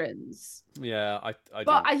pauldrons. Yeah, I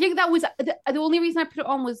think that was the only reason I put it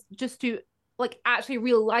on was just to actually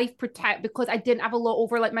real life protect because I didn't have a lot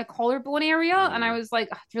over my collarbone area and I was like,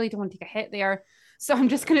 I really don't want to take a hit there. So I'm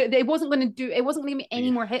just gonna. It wasn't gonna give me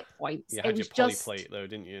any more hit points. You had your polyplate though,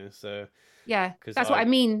 didn't you? So yeah, that's what I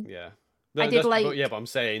mean. Yeah, I did but I'm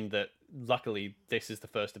saying that luckily this is the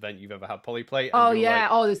first event you've ever had polyplate. Oh yeah.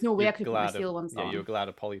 There's no way I could put my steel ones on. Yeah, you're glad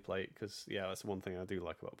of polyplate because that's the one thing I do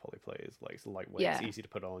like about polyplate is it's lightweight. Yeah. It's easy to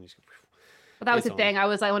put on. But that was the thing. I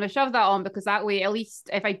was like, I want to shove that on because that way, at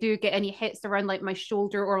least if I do get any hits around my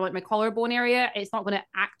shoulder or my collarbone area, it's not going to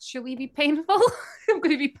actually be painful. I'm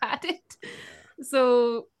going to be padded.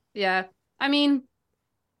 So yeah, I was in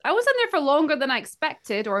there for longer than I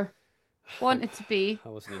expected or wanted to be. I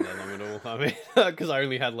wasn't in there long at all. Because I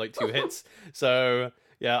only had 2 hits. So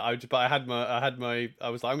yeah, I was like, I'm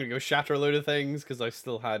going to go shatter a load of things because I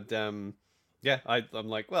still had I'm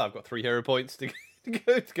like, well, I've got 3 hero points to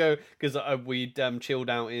go because we'd chilled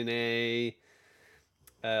out in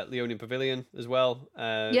Leonian Pavilion as well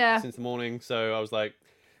Yeah. since the morning. So I was like,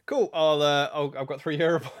 cool. I've got 3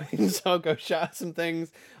 hero points. I'll go shatter some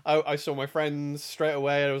things. I saw my friends straight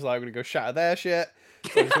away, and I was like, I'm gonna go shatter their shit.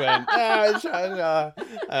 So I just went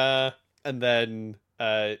shatter. And then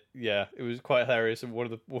yeah, it was quite hilarious. And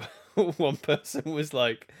one person was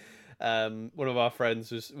like, one of our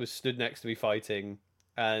friends was stood next to me fighting,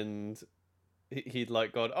 and he'd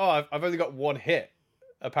like gone, oh, I've only got 1 hit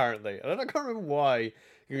apparently, and I can't remember why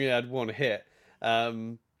he only had 1 hit.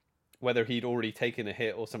 Whether he'd already taken a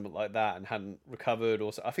hit or something like that and hadn't recovered,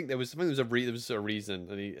 or so. I think there was a reason,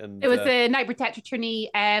 and It was the Night Protector tourney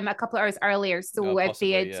a couple of hours earlier. So if they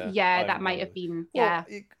possibly, had, yeah, that might have been, well,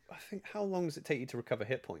 I think, how long does it take you to recover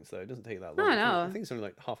hit points though? It doesn't take that long. I don't know. I think it's only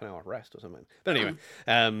like half an hour rest or something. But anyway,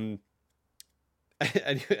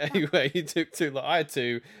 anyway, he took 2. Like, I had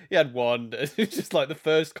 2. He had 1. It was just like the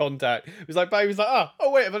first contact. It was like, bang. He was like,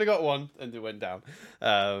 oh wait, I've only got 1, and it went down.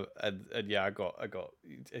 And yeah, I got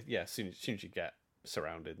yeah. As soon as you get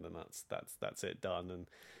surrounded, then that's it, done. And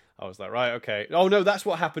I was like, right, okay. Oh no, that's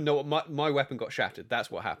what happened. No, my weapon got shattered.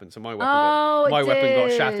 That's what happened. So my weapon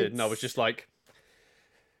got shattered, and I was just like,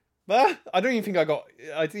 I don't even think I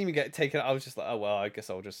didn't even get taken. I was just like, oh well, I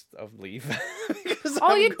guess I'll leave.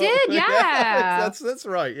 Oh, you did, yeah. That's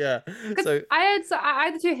right, yeah. So I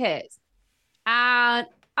had the 2 hits, and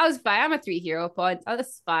I was fine. I'm a 3 hero points. Oh, this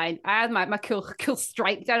is fine. I had my cool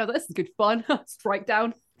strike down. I was like, this is good fun. Strike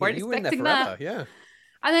down. Weren't you were in there expecting forever, that. yeah.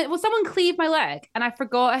 And then, well, someone cleaved my leg, and I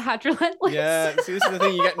forgot I had relentless. Yeah, see, this is the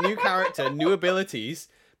thing. You get new character, new abilities,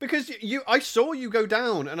 because I saw you go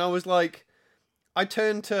down, and I was like, I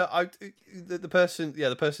turned to the person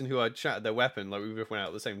who I'd shattered their weapon. Like, we both went out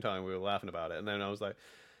at the same time. We were laughing about it, and then I was like,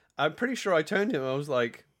 I'm pretty sure I turned to him. I was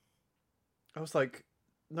like,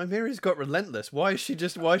 Nymeria's got relentless. Why is she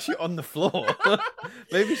on the floor?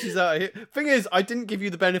 Maybe she's out here. Thing is, I didn't give you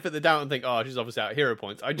the benefit of the doubt and think, oh, she's obviously out of hero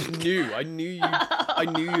points. I just knew. I knew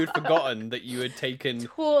you'd forgotten that you had taken.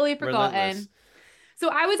 Totally forgotten. Relentless. So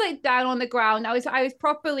I was like down on the ground. I was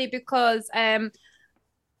properly, because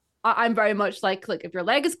I'm very much like, look, if your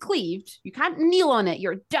leg is cleaved, you can't kneel on it.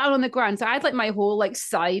 You're down on the ground. So I had like my whole like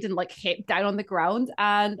side and like hip down on the ground.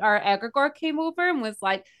 And our egregore came over and was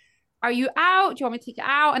like, are you out? Do you want me to take it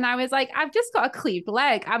out? And I was like, I've just got a cleaved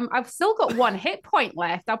leg. I've still got 1 hit point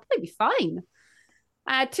left. I'll probably be fine.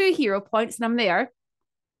 I had 2 hero points and I'm there.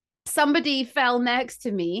 Somebody fell next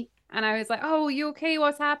to me and I was like, oh, you okay?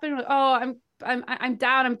 What's happened? Oh, I'm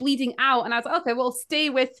down. I'm bleeding out. And I was like, okay, well,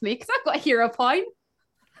 stay with me because I've got a hero point.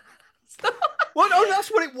 What? Oh, that's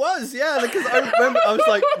what it was. Yeah, because I remember I was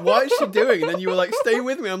like, "Why is she doing?" And then you were like, "Stay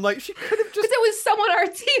with me." I'm like, she could have just. Because it was someone on our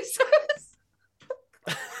team.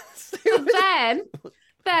 So then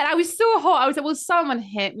I was so hot. I was like, "Will someone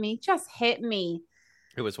hit me? Just hit me."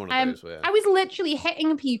 It was one of those. Yeah. I was literally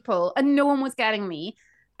hitting people, and no one was getting me.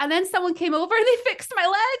 And then someone came over and they fixed my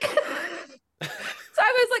leg. So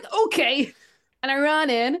I was like, "Okay," and I ran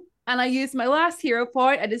in and I used my last hero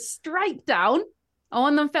point and just strike down.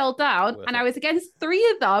 One of them fell down and I was against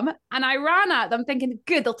 3 of them and I ran at them thinking,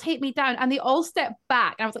 good, they'll take me down. And they all stepped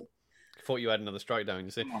back. And I was like, thought you had another strike down, you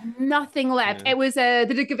see. Nothing left. Yeah. It was the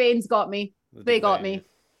Digavanes got me. They got me.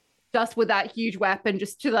 Just with that huge weapon,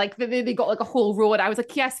 just to like, they got like a whole row. And I was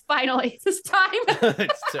like, yes, finally, it's time.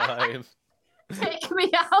 It's time. Take me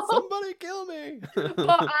out. Somebody kill me.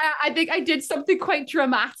 But I think I did something quite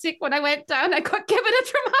dramatic when I went down. I got given a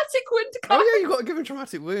traumatic wound card. Oh yeah, you got given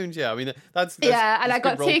traumatic wounds. Yeah, I mean that's yeah, and I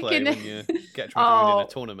got taken. When you get traumatic wound in a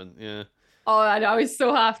tournament. Yeah. Oh, I was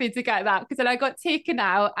so happy to get that because then I got taken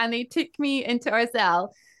out and they took me into our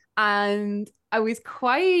cell, and I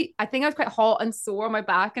think I was quite hot and sore on my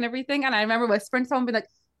back and everything. And I remember whispering to someone, being like,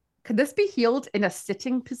 could this be healed in a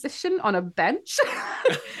sitting position on a bench?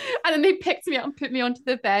 And then they picked me up and put me onto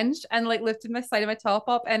the bench and like lifted my side of my top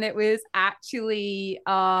up. And it was actually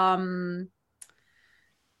Lady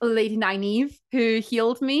Nynaeve who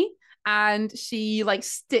healed me. And she like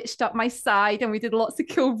stitched up my side and we did lots of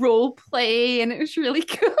cool role play and it was really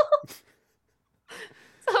cool.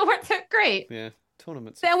 So it worked out great. Yeah.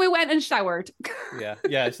 Tournaments. Then we went and showered. So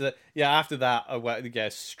after that, I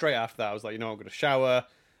went, straight after that, I was like, I'm going to shower.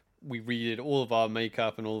 We redid all of our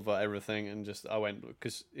makeup and all of our everything, and I went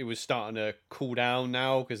because it was starting to cool down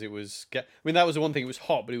now because it was that was the one thing. It was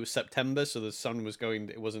hot, but it was September, so the sun was going.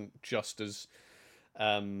 It wasn't just as,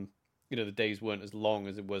 the days weren't as long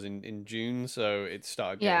as it was in June, so it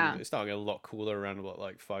started getting a lot cooler around about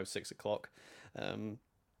like 5-6 o'clock.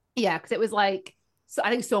 Yeah, because it was like, so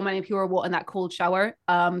I think so many people were wanting that cold shower.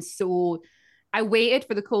 So I waited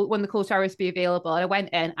for when the cold showers to be available, and I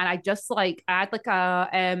went in and I just I had like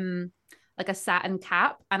a satin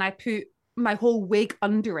cap, and I put my whole wig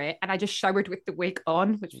under it, and I just showered with the wig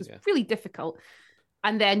on, which was really difficult.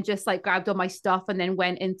 And then just like grabbed all my stuff and then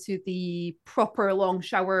went into the proper long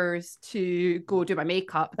showers to go do my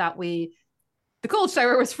makeup. That way, the cold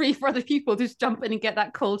shower was free for other people to just jump in and get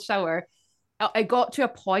that cold shower. I got to a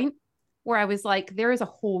point where I was like, there is a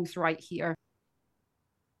hose right here.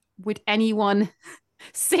 Would anyone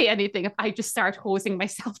say anything if I just start hosing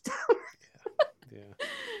myself down? Yeah.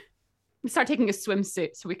 We start taking a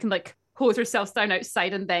swimsuit so we can like hose ourselves down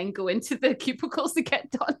outside and then go into the cubicles to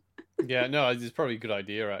get done. Yeah, no, it's probably a good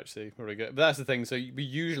idea actually. Probably good. But that's the thing. So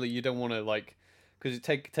usually you don't want to like, because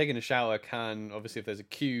taking a shower can, obviously if there's a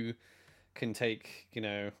queue, can take, you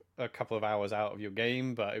know, a couple of hours out of your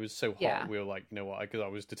game. But it was so hot, we were like, you know what? Because I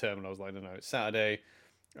was determined. I was like, no, it's Saturday.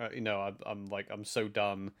 You know, I'm so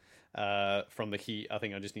done from the heat. I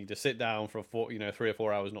think I just need to sit down for 3 or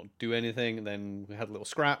 4 hours, not do anything, and then we had a little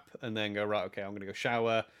scrap, and then go, right, okay, I'm gonna go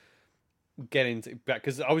shower, get into back,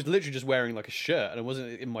 because I was literally just wearing like a shirt and I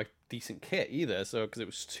wasn't in my decent kit either, so because it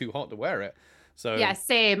was too hot to wear it. So yeah,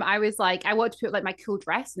 same. I was like, I wanted to put like my cool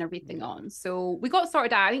dress and everything on. So we got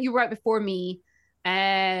sorted out. I think you were out before me.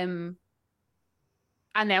 And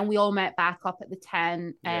then we all met back up at the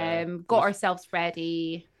tent, got ourselves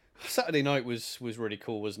ready. Saturday night was really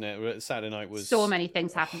cool, wasn't it? Saturday night was so many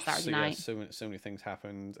things happened Saturday night. So many things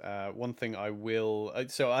happened. One thing I will.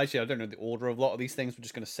 So actually, I don't know the order of a lot of these things. We're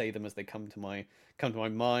just going to say them as they come to my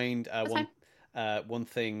mind. One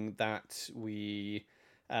thing that we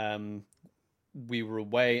were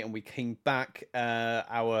away and we came back.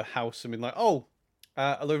 Our house and been like,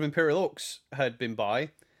 a load of Imperial Orcs had been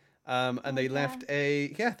by, and they left a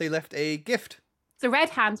gift. The Red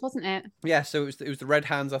Hands, wasn't it? Yeah, so it was the Red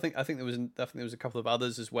Hands. I think there was a couple of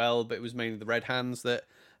others as well, but it was mainly the Red Hands that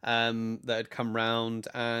had come round,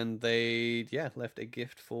 and they left a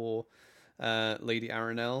gift for Lady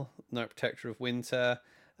Aranel, Night Protector of Winter.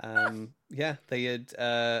 They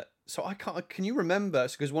had. So I can't. Can you remember?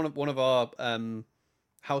 Because one of our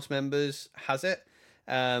house members has it,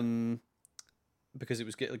 because it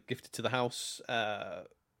was gifted to the house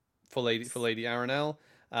for Lady Aranel.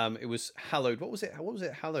 It was hallowed. What was it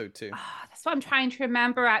hallowed to? That's what I'm trying to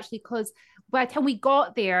remember, actually, because by the time we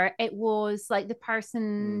got there, it was like the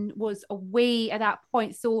person was away at that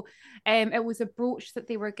point. So it was a brooch that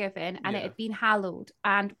they were given, and it had been hallowed.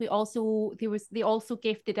 And they also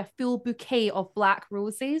gifted a full bouquet of black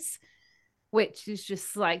roses, which is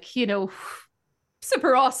just like, you know,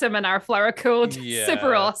 super awesome in our flower code. Yeah.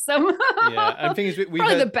 Super awesome. Yeah, and the thing is, we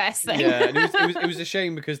probably the best thing. Yeah, and it was a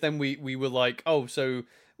shame, because then we were like,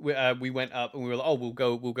 we went up and we were like, we'll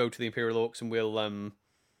go to the Imperial Orcs and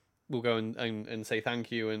we'll go and say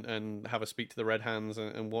thank you and have a speak to the Red Hands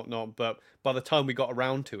and whatnot. But by the time we got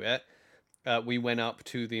around to it, we went up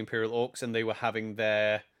to the Imperial Orcs and they were having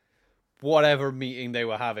their whatever meeting they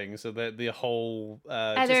were having. So the whole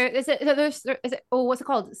is it what's it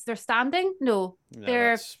called? They're standing? No,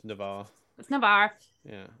 they're Navarre. It's Navarre.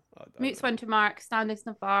 Yeah. Mutes Wintermark, Standings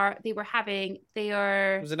Navarre. They were having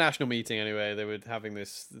It was a national meeting anyway. They were having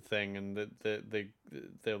this thing, and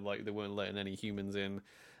they weren't letting any humans in,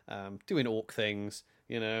 doing orc things.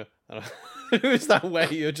 You know, it was that way.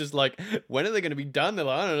 You're just like, when are they going to be done? They're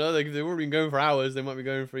like, I don't know. They've already been going for hours. They might be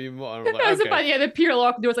going for even more. I'm like, okay. By the end of Pure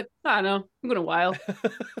Lock, there was like, I don't know. I'm going a while.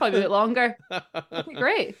 Probably a bit longer.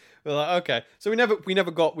 Great. We're like, okay. So we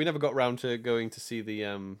never got around to going to see the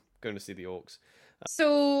orcs.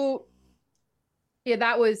 So yeah,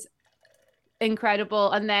 that was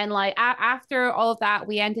incredible. And then like after all of that,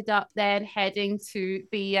 we ended up then heading to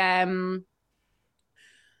the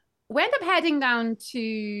we ended up heading down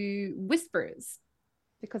to Whispers,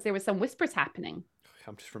 because there was some Whispers happening.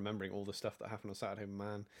 I'm just remembering all the stuff that happened on Saturday,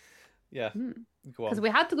 man. Yeah. Because we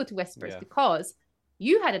had to go to Whispers because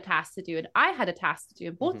you had a task to do and I had a task to do,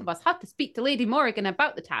 and both of us had to speak to Lady Morrigan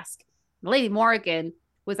about the task. Lady Morrigan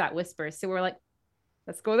was at Whispers, so we're like,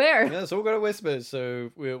 let's go there. Yeah, so we'll go to Whispers.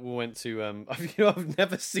 So we went to I've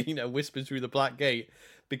never seen a Whispers through the Black Gate,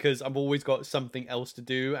 because I've always got something else to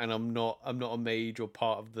do, and I'm not a mage or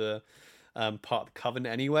part of the Coven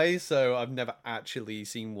anyway, so I've never actually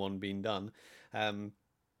seen one being done.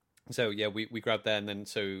 So yeah, we grabbed there, and then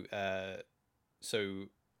so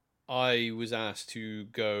I was asked to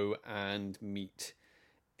go and meet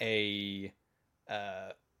a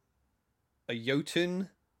Jotun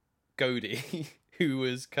Godi who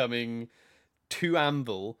was coming to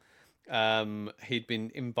Anvil. He'd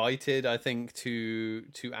been invited, I think, to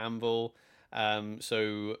Anvil.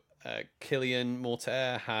 So Killian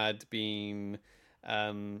Mortaire had been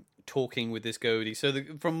talking with this Godi. So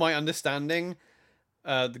from my understanding,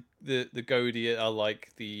 the Godi are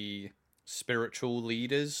like the spiritual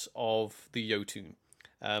leaders of the Jotun.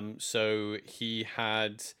 So he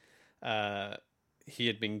had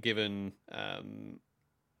been given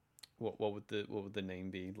what would the name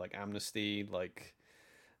be, like amnesty, like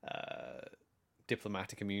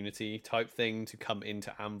diplomatic immunity type thing to come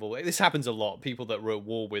into Anvil. This happens a lot. People that we're at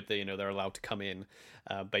war with, they're allowed to come in,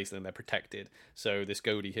 basically, and they're protected. So this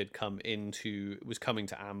Godi was coming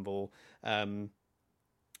to Anvil.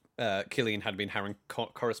 Killian had been having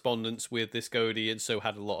correspondence with this Godi, and so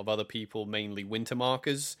had a lot of other people, mainly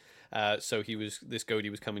Wintermarkers. So this Godi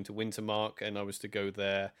was coming to Wintermark, and I was to go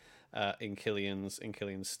there in Killian's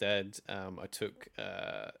stead. I took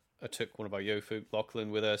one of our Yofu,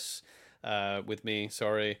 Lachlan, with me,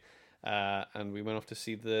 and we went off to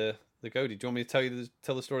see the Godi. Do you want me to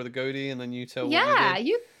tell the story of the Godi, and then you tell? Yeah, what you did?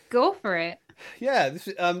 you go for it. Yeah, this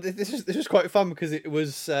was quite fun because it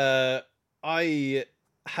was I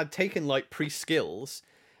had taken like pre-skills,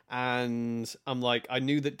 and I'm like, I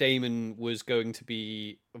knew that Damon was going to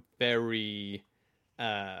be very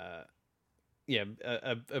a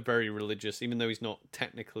very religious, even though he's not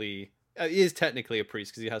technically. He is technically a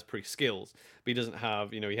priest because he has priest skills, but he doesn't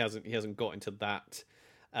have, he hasn't got into that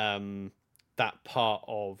that part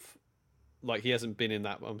of, like, he hasn't been in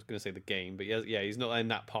that. I'm going to say the game, but he's not in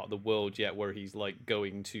that part of the world yet where he's like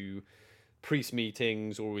going to priest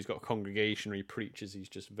meetings, or he's got a congregation where he preaches. He's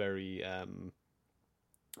just very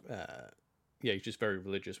he's just very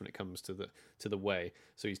religious when it comes to the way.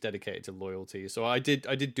 So he's dedicated to loyalty. So I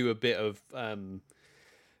did do a bit of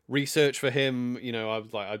research for him. I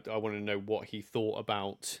was like, I want to know what he thought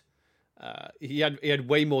about. He had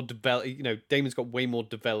way more developed. Damon's got way more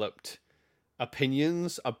developed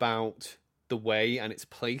opinions about the way and its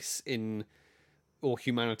place in, or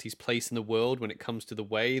humanity's place in the world when it comes to the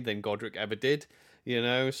way, than Godric ever did.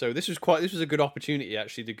 So this was a good opportunity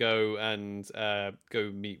actually to go and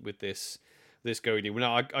go meet with this Godi.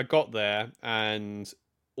 Now I got there, and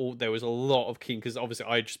there was a lot of keen, because obviously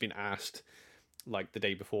I had just been asked like the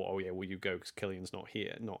day before, oh yeah, will you go because Killian's not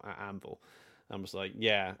here, not at Anvil. I was like,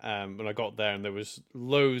 yeah. When I got there, and there was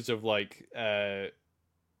loads of like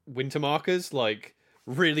Wintermarkers, like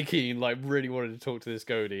really keen, like really wanted to talk to this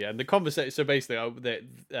Godi. And the conversation, so basically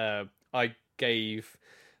I gave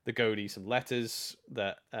the Godi some letters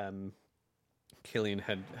that Killian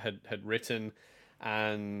had written,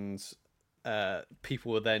 and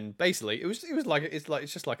people were then basically, it's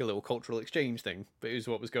just like a little cultural exchange thing, but it was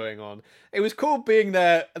what was going on. It was cool being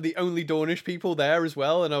there, the only Dawnish people there as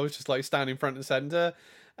well, and I was just like standing front and center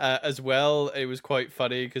as well. It was quite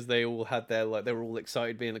funny because they all had they were all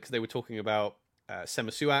excited being, because they were talking about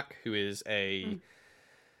Semasuak, who is I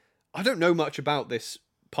don't know much about this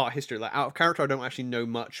part of history, like out of character. I don't actually know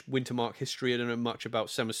much Wintermark history. I don't know much about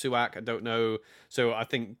Semasuak. I don't know. So I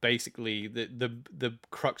think basically the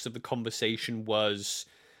crux of the conversation was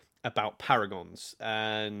about paragons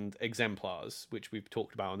and exemplars, which we've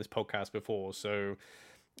talked about on this podcast before. So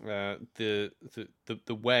the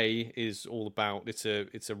way is all about, it's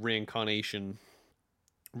a reincarnation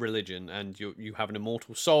religion, and you have an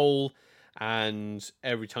immortal soul, and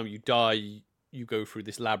every time you die, you go through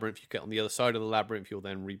this labyrinth. You get on the other side of the labyrinth, you're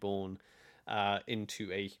then reborn into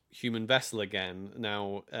a human vessel again.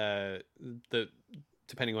 Now,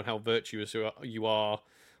 depending on how virtuous you are,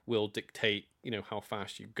 will dictate, how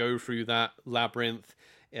fast you go through that labyrinth.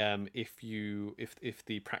 If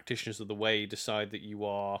the practitioners of the way decide that you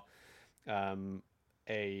are an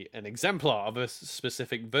exemplar of a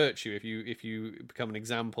specific virtue, if you become an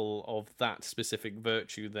example of that specific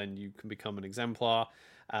virtue, then you can become an exemplar.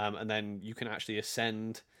 And then you can actually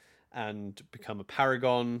ascend and become a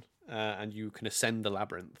paragon, and you can ascend the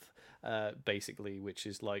labyrinth, basically, which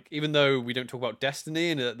is like, even though we don't talk about destiny,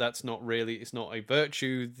 and that's not really, it's not a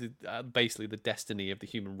virtue, basically the destiny of the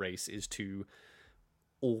human race is to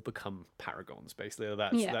all become paragons, basically.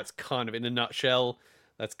 That's kind of, in a nutshell,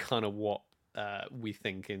 that's kind of what we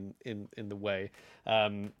think in the way.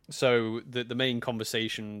 So the main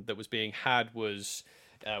conversation that was being had was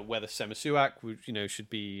whether Semasuak should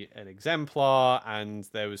be an exemplar, and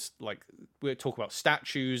there was like, we talk about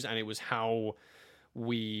statues, and it was how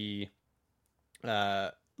we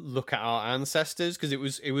look at our ancestors, because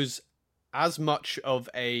it was as much of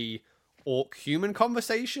a orc human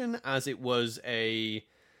conversation as it was a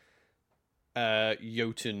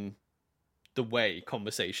Jotun the way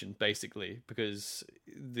conversation, basically, because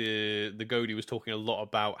the Godi was talking a lot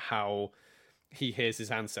about how he hears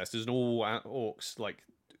his ancestors, and all orcs like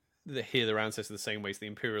they hear their ancestors the same way as the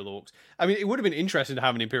Imperial orcs. I mean, it would have been interesting to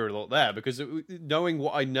have an Imperial orc there, because knowing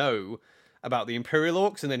what I know about the Imperial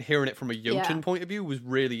orcs and then hearing it from a Jotun point of view was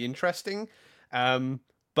really interesting.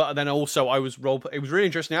 But then also I was it was really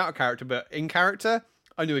interesting out of character, but in character,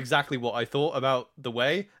 I knew exactly what I thought about the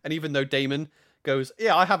way. And even though Damon goes,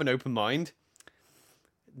 yeah, I have an open mind.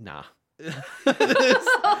 Nah.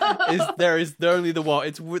 There is only the what?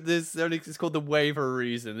 It's called the way for a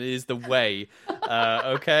reason. It is the way.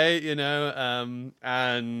 Okay,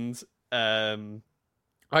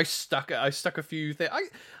 I stuck a few things.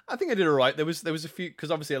 I think I did all right. There was a few,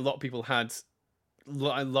 because obviously a lot of people had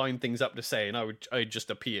lined things up to say, and I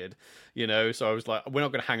just appeared, so I was like, we're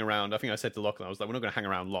not going to hang around. I think I said to Lachlan, I was like, we're not going to hang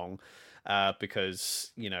around long,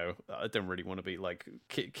 because I don't really want to be like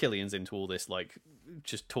Killian's into all this, like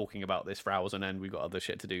just talking about this for hours on end. We've got other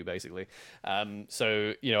shit to do, basically.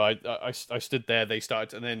 So I stood there, they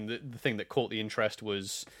started, and then the thing that caught the interest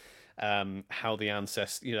was how the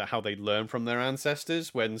ancestors, how they learn from their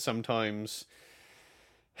ancestors, when sometimes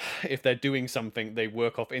if they're doing something, they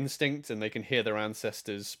work off instinct and they can hear their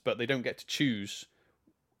ancestors, but they don't get to choose,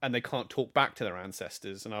 and they can't talk back to their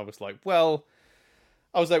ancestors. And I was like, well,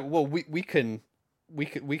 we can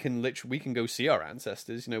go see our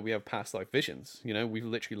ancestors. We have past life visions. We've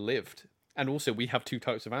literally lived, and also we have two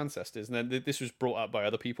types of ancestors. And then this was brought up by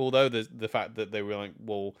other people, though, the fact that they were like,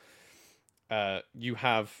 well, you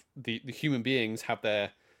have the human beings have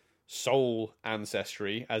their soul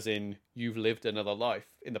ancestry, as in you've lived another life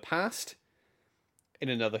in the past in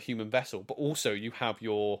another human vessel, but also you have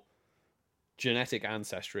your genetic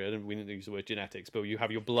ancestry. We didn't use the word genetics, but you have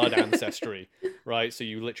your blood ancestry, right? So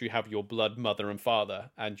you literally have your blood mother and father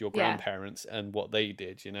and your grandparents and what they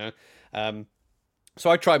did, so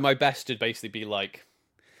I tried my best to basically be like,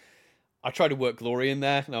 I tried to work glory in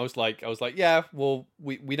there, and I was like, yeah, well,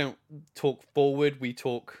 we don't talk forward, we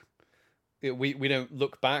don't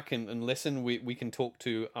look back and listen. We can talk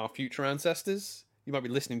to our future ancestors. You might be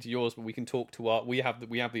listening to yours, but we can talk to we have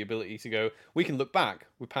the ability to go. We can look back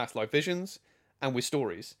with past life visions and with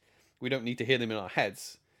stories. We don't need to hear them in our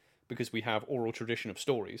heads, because we have oral tradition of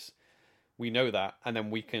stories. We know that, and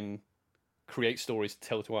then we can create stories to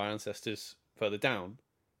tell to our ancestors further down,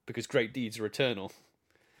 because great deeds are eternal,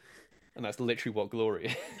 and that's literally what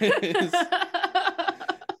glory is.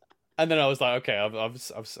 And then I was like, okay,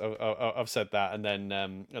 I've said that, and then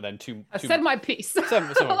I've said my piece. No,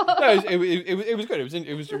 it was good.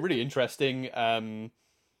 It was really interesting. I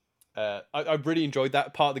really enjoyed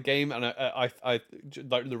that part of the game, and I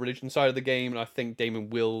like the religion side of the game, and I think Damon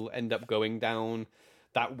will end up going down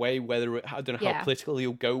that way. I don't know how political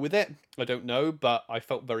he'll go with it. I don't know, but I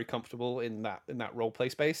felt very comfortable in that role play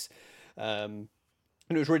space, and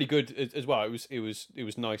it was really good as well. It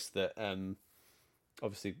was nice that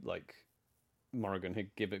obviously, like, Morrigan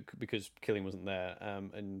had given, because Killian wasn't there,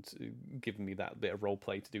 and given me that bit of role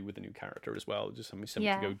play to do with the new character as well, just something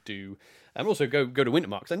to go do, and also go to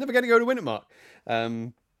Wintermark, because I never get to go to Wintermark.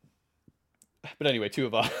 But anyway, two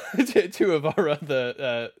of our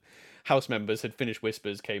other house members had finished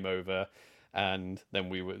Whispers, came over, and then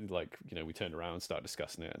we were like, we turned around and started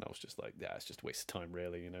discussing it, and I was just like, yeah, it's just a waste of time,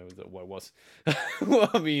 really. What it was. Well,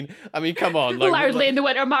 I mean, come on, loudly in the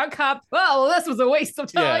Wintermark Cup. Well, this was a waste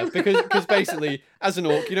of time. Yeah, because basically, as an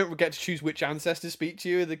orc, you don't get to choose which ancestors speak to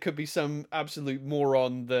you. There could be some absolute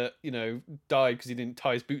moron that died because he didn't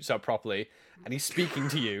tie his boots up properly, and he's speaking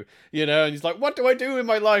to you, and he's like, what do I do in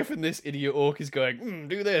my life? And this idiot orc is going,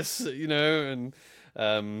 do this,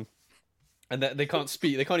 and they can't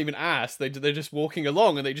speak, they can't even ask. They're just walking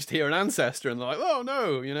along, and they just hear an ancestor, and they're like, oh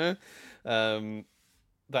no,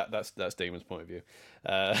 that's Damon's point of view.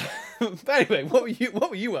 But anyway, what were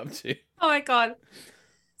you up to? Oh my god!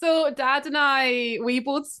 So Dad and we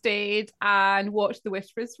both stayed and watched the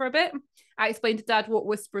Whispers for a bit. I explained to Dad what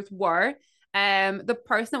Whispers were. The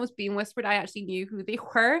person that was being whispered, I actually knew who they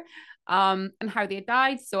were, and how they had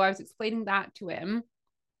died. So I was explaining that to him.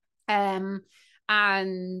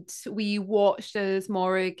 And we watched as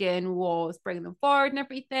Morrigan was bringing them forward and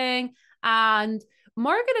everything. And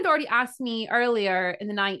Morgan had already asked me earlier in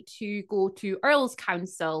the night to go to Earl's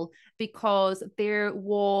Council, because there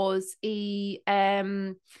was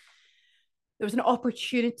an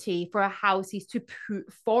opportunity for houses to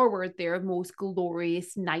put forward their most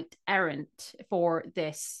glorious knight errant for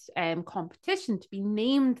this competition, to be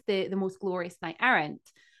named the most glorious knight errant.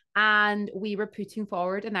 And we were putting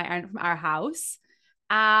forward a knight errant from our house.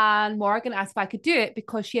 And Morgan asked if I could do it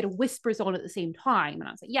because she had Whispers on at the same time. And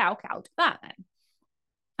I was like, yeah, okay, I'll do that then.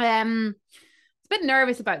 I was a bit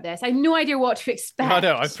nervous about this. I had no idea what to expect. I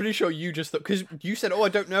know. I'm pretty sure you just thought, because you said, oh, I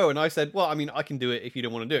don't know. And I said, well, I mean, I can do it if you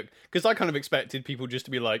don't want to do it. Because I kind of expected people just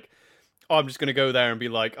to be like, oh, I'm just going to go there and be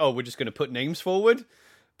like, oh, we're just going to put names forward.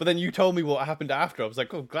 But then you told me what happened after. I was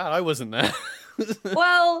like, oh, glad I wasn't there.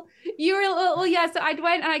 Well, you were a little, yeah. So I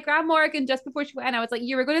went and I grabbed Morgan just before she went in. I was like,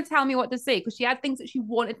 you were going to tell me what to say because she had things that she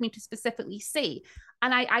wanted me to specifically say.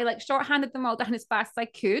 And I like shorthanded them all down as fast as I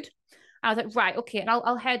could. I was like, right, okay, and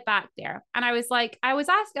I'll head back there. And I was like,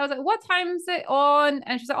 what time's it on?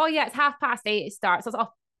 And she's like, oh yeah, it's 8:30 it starts. I was like,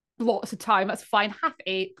 oh, lots of time, that's fine.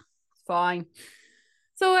 8:30, fine.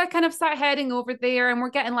 So I kind of start heading over there, and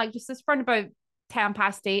we're getting like just this around about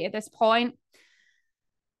 8:10 at this point.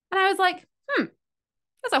 And I was like,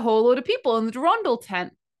 there's a whole load of people in the Durandal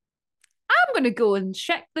tent. I'm going to go and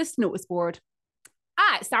check this notice board.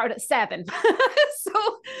 It started at 7. So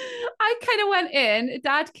I kind of went in.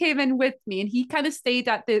 Dad came in with me and he kind of stayed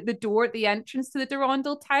at the door at the entrance to the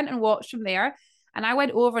Durandal tent and watched from there. And I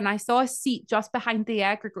went over and I saw a seat just behind the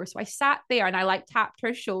egregore. So I sat there and I like tapped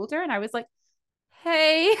her shoulder and I was like,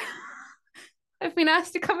 hey, I've been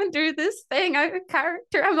asked to come and do this thing out of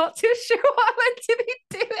character. I'm not too sure what I'm meant to be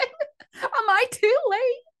doing. Am I too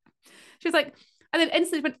late? She was like, and then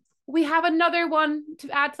instantly went, we have another one to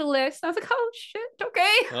add to the list. And I was like, oh shit,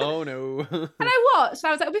 okay. Oh no. And I watched. And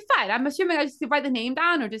I was like, it'll be fine. I'm assuming I just write the name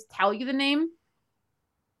down or just tell you the name.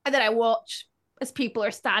 And then I watch as people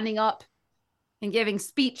are standing up and giving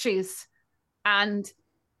speeches and,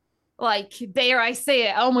 like, dare I say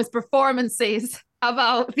it, almost performances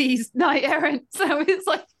about these knight errants. I was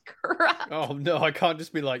like, crap. Oh no, I can't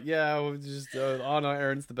just be like, yeah, we'll just our knight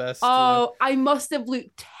errant's the best. Oh, I must have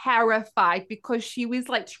looked terrified because she was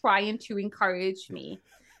like trying to encourage me.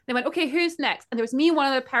 They went, okay, who's next? And there was me and one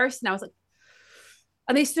other person. I was like,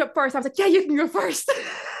 and they stood up first. I was like, yeah, you can go first. I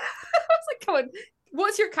was like, come on,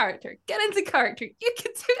 what's your character? Get into character. You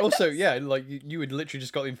can do this. Also, yeah, like you had literally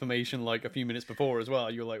just got the information like a few minutes before as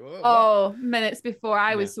well. You were like, oh, minutes before.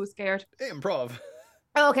 I was so scared. Improv.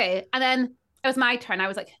 Okay, and then it was my turn. I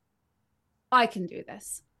was like, I can do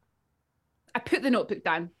this. I put the notebook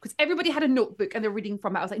down because everybody had a notebook and they're reading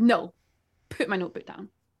from it. I was like, no, put my notebook down.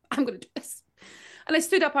 I'm going to do this. And I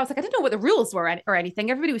stood up. I was like, I didn't know what the rules were or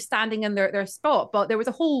anything. Everybody was standing in their spot, but there was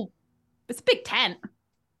it's a big tent.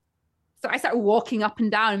 So I started walking up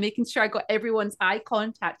and down and making sure I got everyone's eye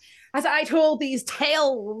contact as I told these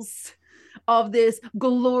tales of this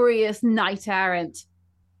glorious knight errant.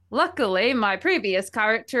 Luckily, my previous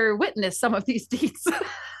character witnessed some of these deeds.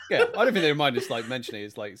 Yeah, I don't think they mind just like mentioning it.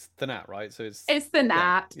 It's like the Nat, right? So it's the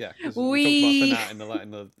Nat. Yeah, we talked about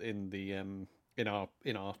the Nat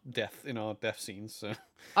in our death scenes. So.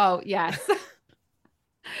 Oh yes.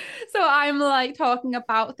 So I'm like talking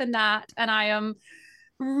about the Nat, and I am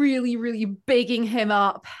really, really bigging him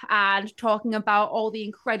up and talking about all the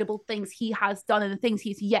incredible things he has done and the things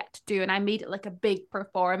he's yet to do. And I made it like a big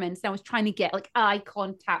performance. And I was trying to get like eye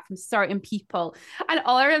contact from certain people. And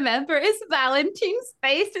all I remember is Valentine's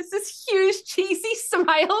face. It's this huge cheesy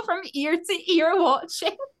smile from ear to ear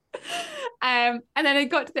watching. And then it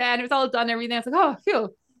got to the end, it was all done and everything. I was like, oh,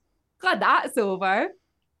 phew, glad that's over.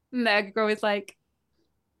 And the girl was like,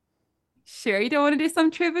 sure you don't want to do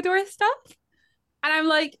some troubadour stuff? And I'm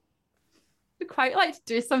like, I'd quite like to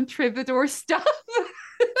do some troubadour stuff.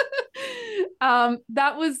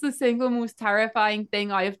 That was the single most terrifying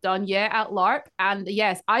thing I have done yet at LARP. And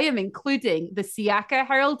yes, I am including the Siaka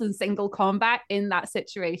Herald in single combat in that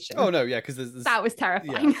situation. Oh no, yeah, because that was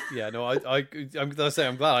terrifying. Yeah, no, I'm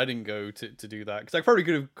glad I didn't go to do that because I probably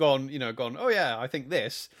could have gone, oh yeah, I think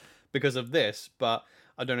this because of this, but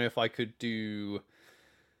I don't know if I could do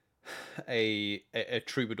a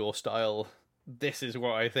troubadour style. This is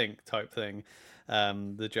what I think type thing.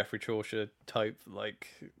 The Geoffrey Chaucer type, like,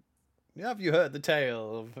 have you heard the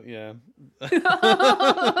tale of, yeah.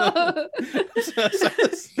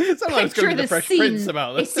 Sometimes going to the Fresh Prince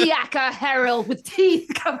about this. A Siaka Herald with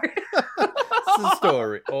teeth covered. It's a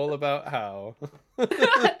story all about how.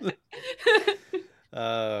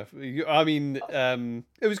 I mean,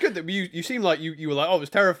 it was good that you seemed like you were like, oh, it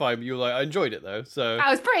was terrifying, but you were like, I enjoyed it though. So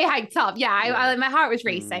I was pretty hyped up. Yeah, I my heart was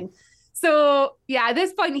racing. So yeah, at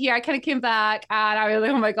this point here, I kind of came back and I was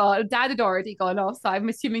like, oh my God, Dad had already gone off. So I'm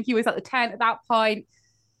assuming he was at the tent at that point.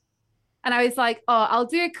 And I was like, oh, I'll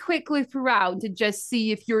do a quick loop around and just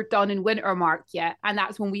see if you're done in Wintermark yet. And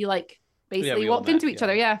that's when we like basically walked into each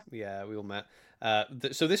other. Yeah. Yeah, we all met.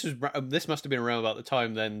 So this must have been around about the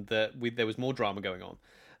time then that there was more drama going on.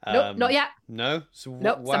 Nope, not yet. No? So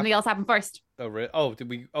nope, something else happened first. Oh, really? Oh, did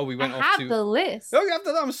we? Oh, we went off to... I have the list. Oh, you have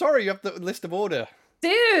the... I'm sorry, you have the list of order.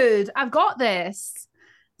 Dude, I've got this.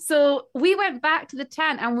 So we went back to the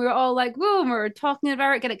tent and we were all like, whoa, we were talking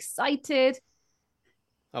about it, get excited.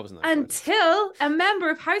 I wasn't until a member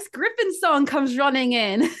of House Griffin's song comes running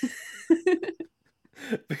in.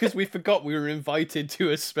 Because we forgot we were invited to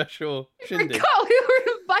a special shindig. We were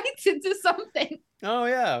invited to something. Oh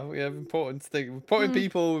yeah, we have important Mm.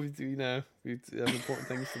 people. We have important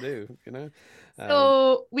things to do. Um,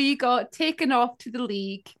 So we got taken off to the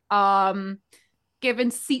league,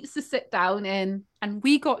 given seats to sit down in, and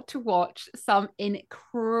we got to watch some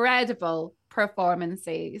incredible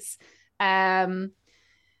performances, um,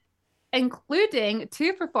 including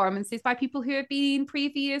two performances by people who have been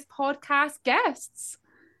previous podcast guests.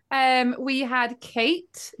 We had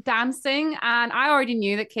Kate dancing, and I already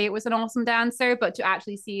knew that Kate was an awesome dancer, but to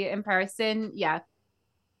actually see it in person, yeah,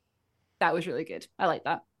 that was really good. I like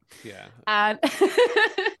that. yeah, And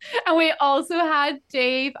and we also had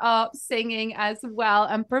Dave up singing as well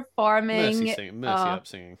and performing. Mercy up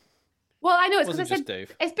singing. Well, I know It it's because wasn't I just said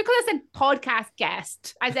Dave. it's because I said podcast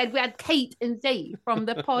guest. I said we had Kate and Dave from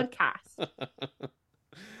the podcast.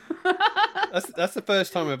 That's the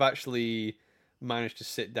first time I've actually managed to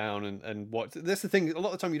sit down and watch. That's the thing. A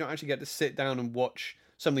lot of the time, you don't actually get to sit down and watch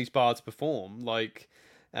some of these bards perform. Like,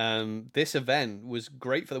 this event was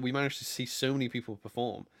great for that. We managed to see so many people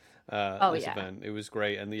perform. Oh This yeah. event, it was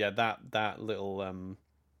great, and yeah, that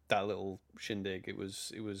little shindig, it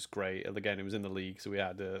was great. And again, it was in the league, so we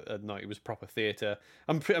had a night. It was proper theatre.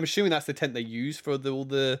 I'm assuming that's the tent they use for all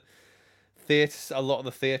the theatre, a lot of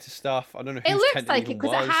the theatre stuff. I don't know It whose looks tent it like it even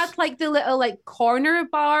because it had was. like the little like corner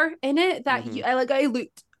bar in it that Hmm. I like. I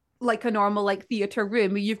looked like a normal like theater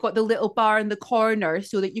room where you've got the little bar in the corner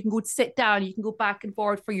so that you can go sit down, you can go back and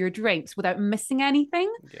forward for your drinks without missing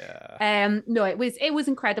anything. Yeah. No, it was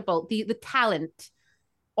incredible. The talent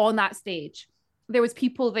on that stage. There was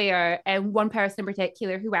people there, and one person in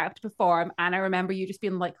particular who went up to perform, and I remember you just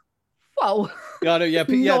being like, "Whoa, Yeah, no, yeah,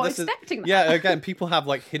 yeah. not This is expecting yeah. that." Again, people have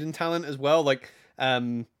like hidden talent as well. Like,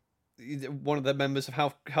 one of the members of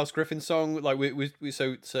House Griffin's song, like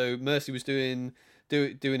so Mercy was doing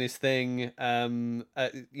his thing,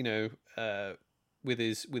 with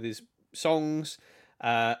his songs,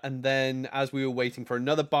 and then as we were waiting for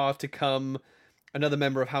another bar to come, another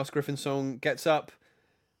member of House Griffin's song gets up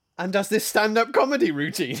and does this stand-up comedy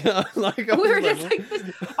routine. Like, I We were was just like,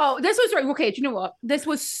 like, this was right. Okay, do you know what? This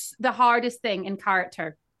was the hardest thing in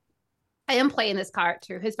character. I am playing this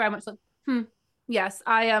character who's very much like, yes,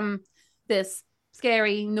 I am this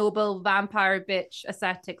scary, noble vampire bitch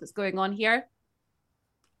ascetic that's going on here.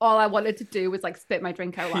 All I wanted to do was like spit my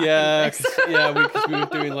drink out laughing at yeah, this. because we were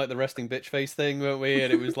doing like the resting bitch face thing, weren't we?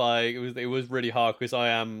 And it was like it was really hard because I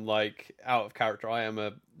am like out of character. I am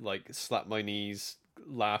a like slap my knees,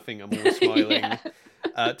 laughing, I'm all smiling,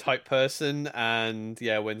 Yeah. type person. And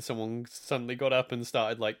yeah, when someone suddenly got up and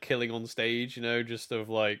started like killing on stage, just of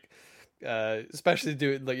like. Especially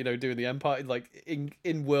doing like doing the Empire like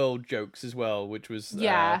in world jokes as well, which was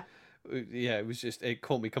Yeah. yeah, it was just, it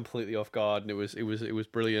caught me completely off guard, and it was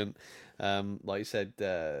brilliant. Like you said,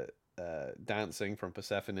 dancing from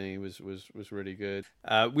Persephone was really good.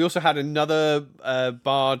 We also had another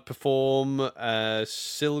bard perform,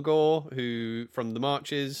 Silgor, who from the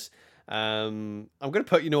marches. I'm gonna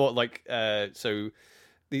put, like, so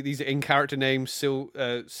these are in character names: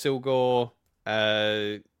 Silgor,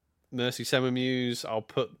 Mercy Semamuse. I'll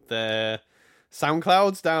put their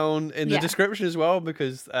SoundClouds down in the Yeah. description as well,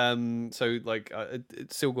 because so like,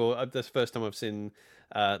 it's Silgor. That's the first time I've seen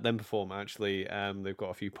them perform, actually. They've got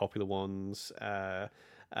a few popular ones,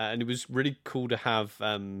 and it was really cool to have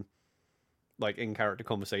like in character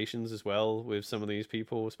conversations as well with some of these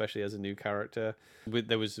people, especially as a new character.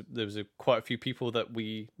 There was quite a few people that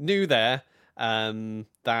we knew there,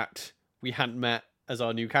 that we hadn't met as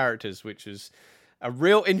our new characters, which is a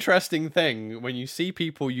real interesting thing when you see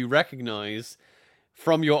people you recognize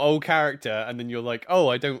from your old character, and then you're like, oh,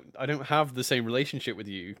 I don't have the same relationship with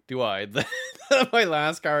you, do I? That my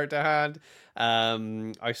last character had.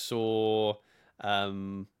 I saw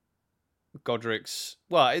Godric's,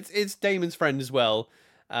 well, it's Damon's friend as well,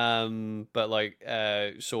 but like,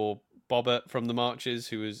 saw Bobbert from the Marches,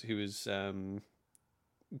 who was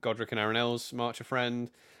Godric and Aranel's Marcher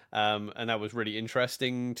friend, and that was really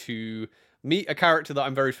interesting to meet a character that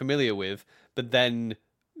I'm very familiar with, but then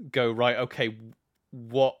go, right, okay,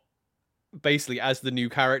 what, basically, as the new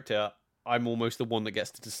character, I'm almost the one that gets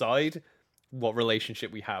to decide what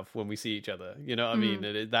relationship we have when we see each other. You know what I mean?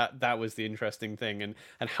 Mm. And that was the interesting thing, and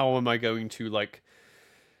how am I going to like,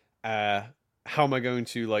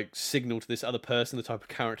 signal to this other person the type of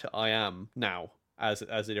character I am now as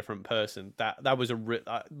a different person. That was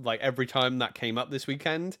like, every time that came up this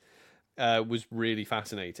weekend, was really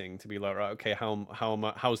fascinating to be like, right, okay,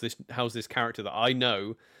 how's this character that I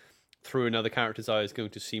know through another character's eyes going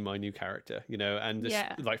to see my new character, and this,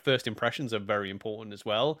 Yeah. like, first impressions are very important as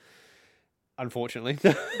well. unfortunately.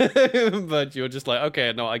 But you're just like,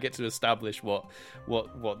 okay, no, I get to establish what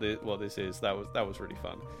this is. That was really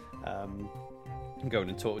fun. Going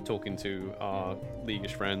and talking to our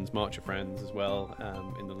Leaguish friends, Marcher friends as well,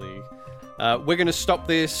 in the league. We're going to stop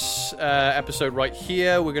this episode right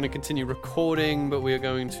here. We're going to continue recording, but we're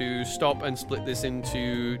going to stop and split this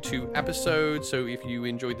into 2 episodes. So if you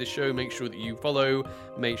enjoyed this show, make sure that you follow,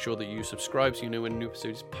 make sure that you subscribe so you know when a new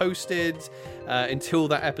episode is posted. Until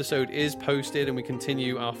that episode is posted and we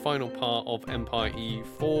continue our final part of Empire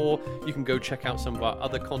E4, you can go check out some of our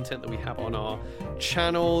other content that we have on our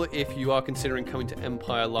channel. If you are considering coming to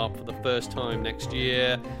Empire LARP for the first time next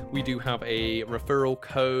year, we do have a referral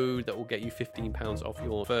code that will get you £15 off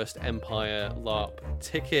your first Empire LARP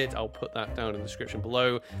ticket. I'll put that down in the description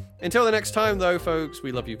below. Until the next time though, folks,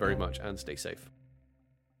 we love you very much and stay safe.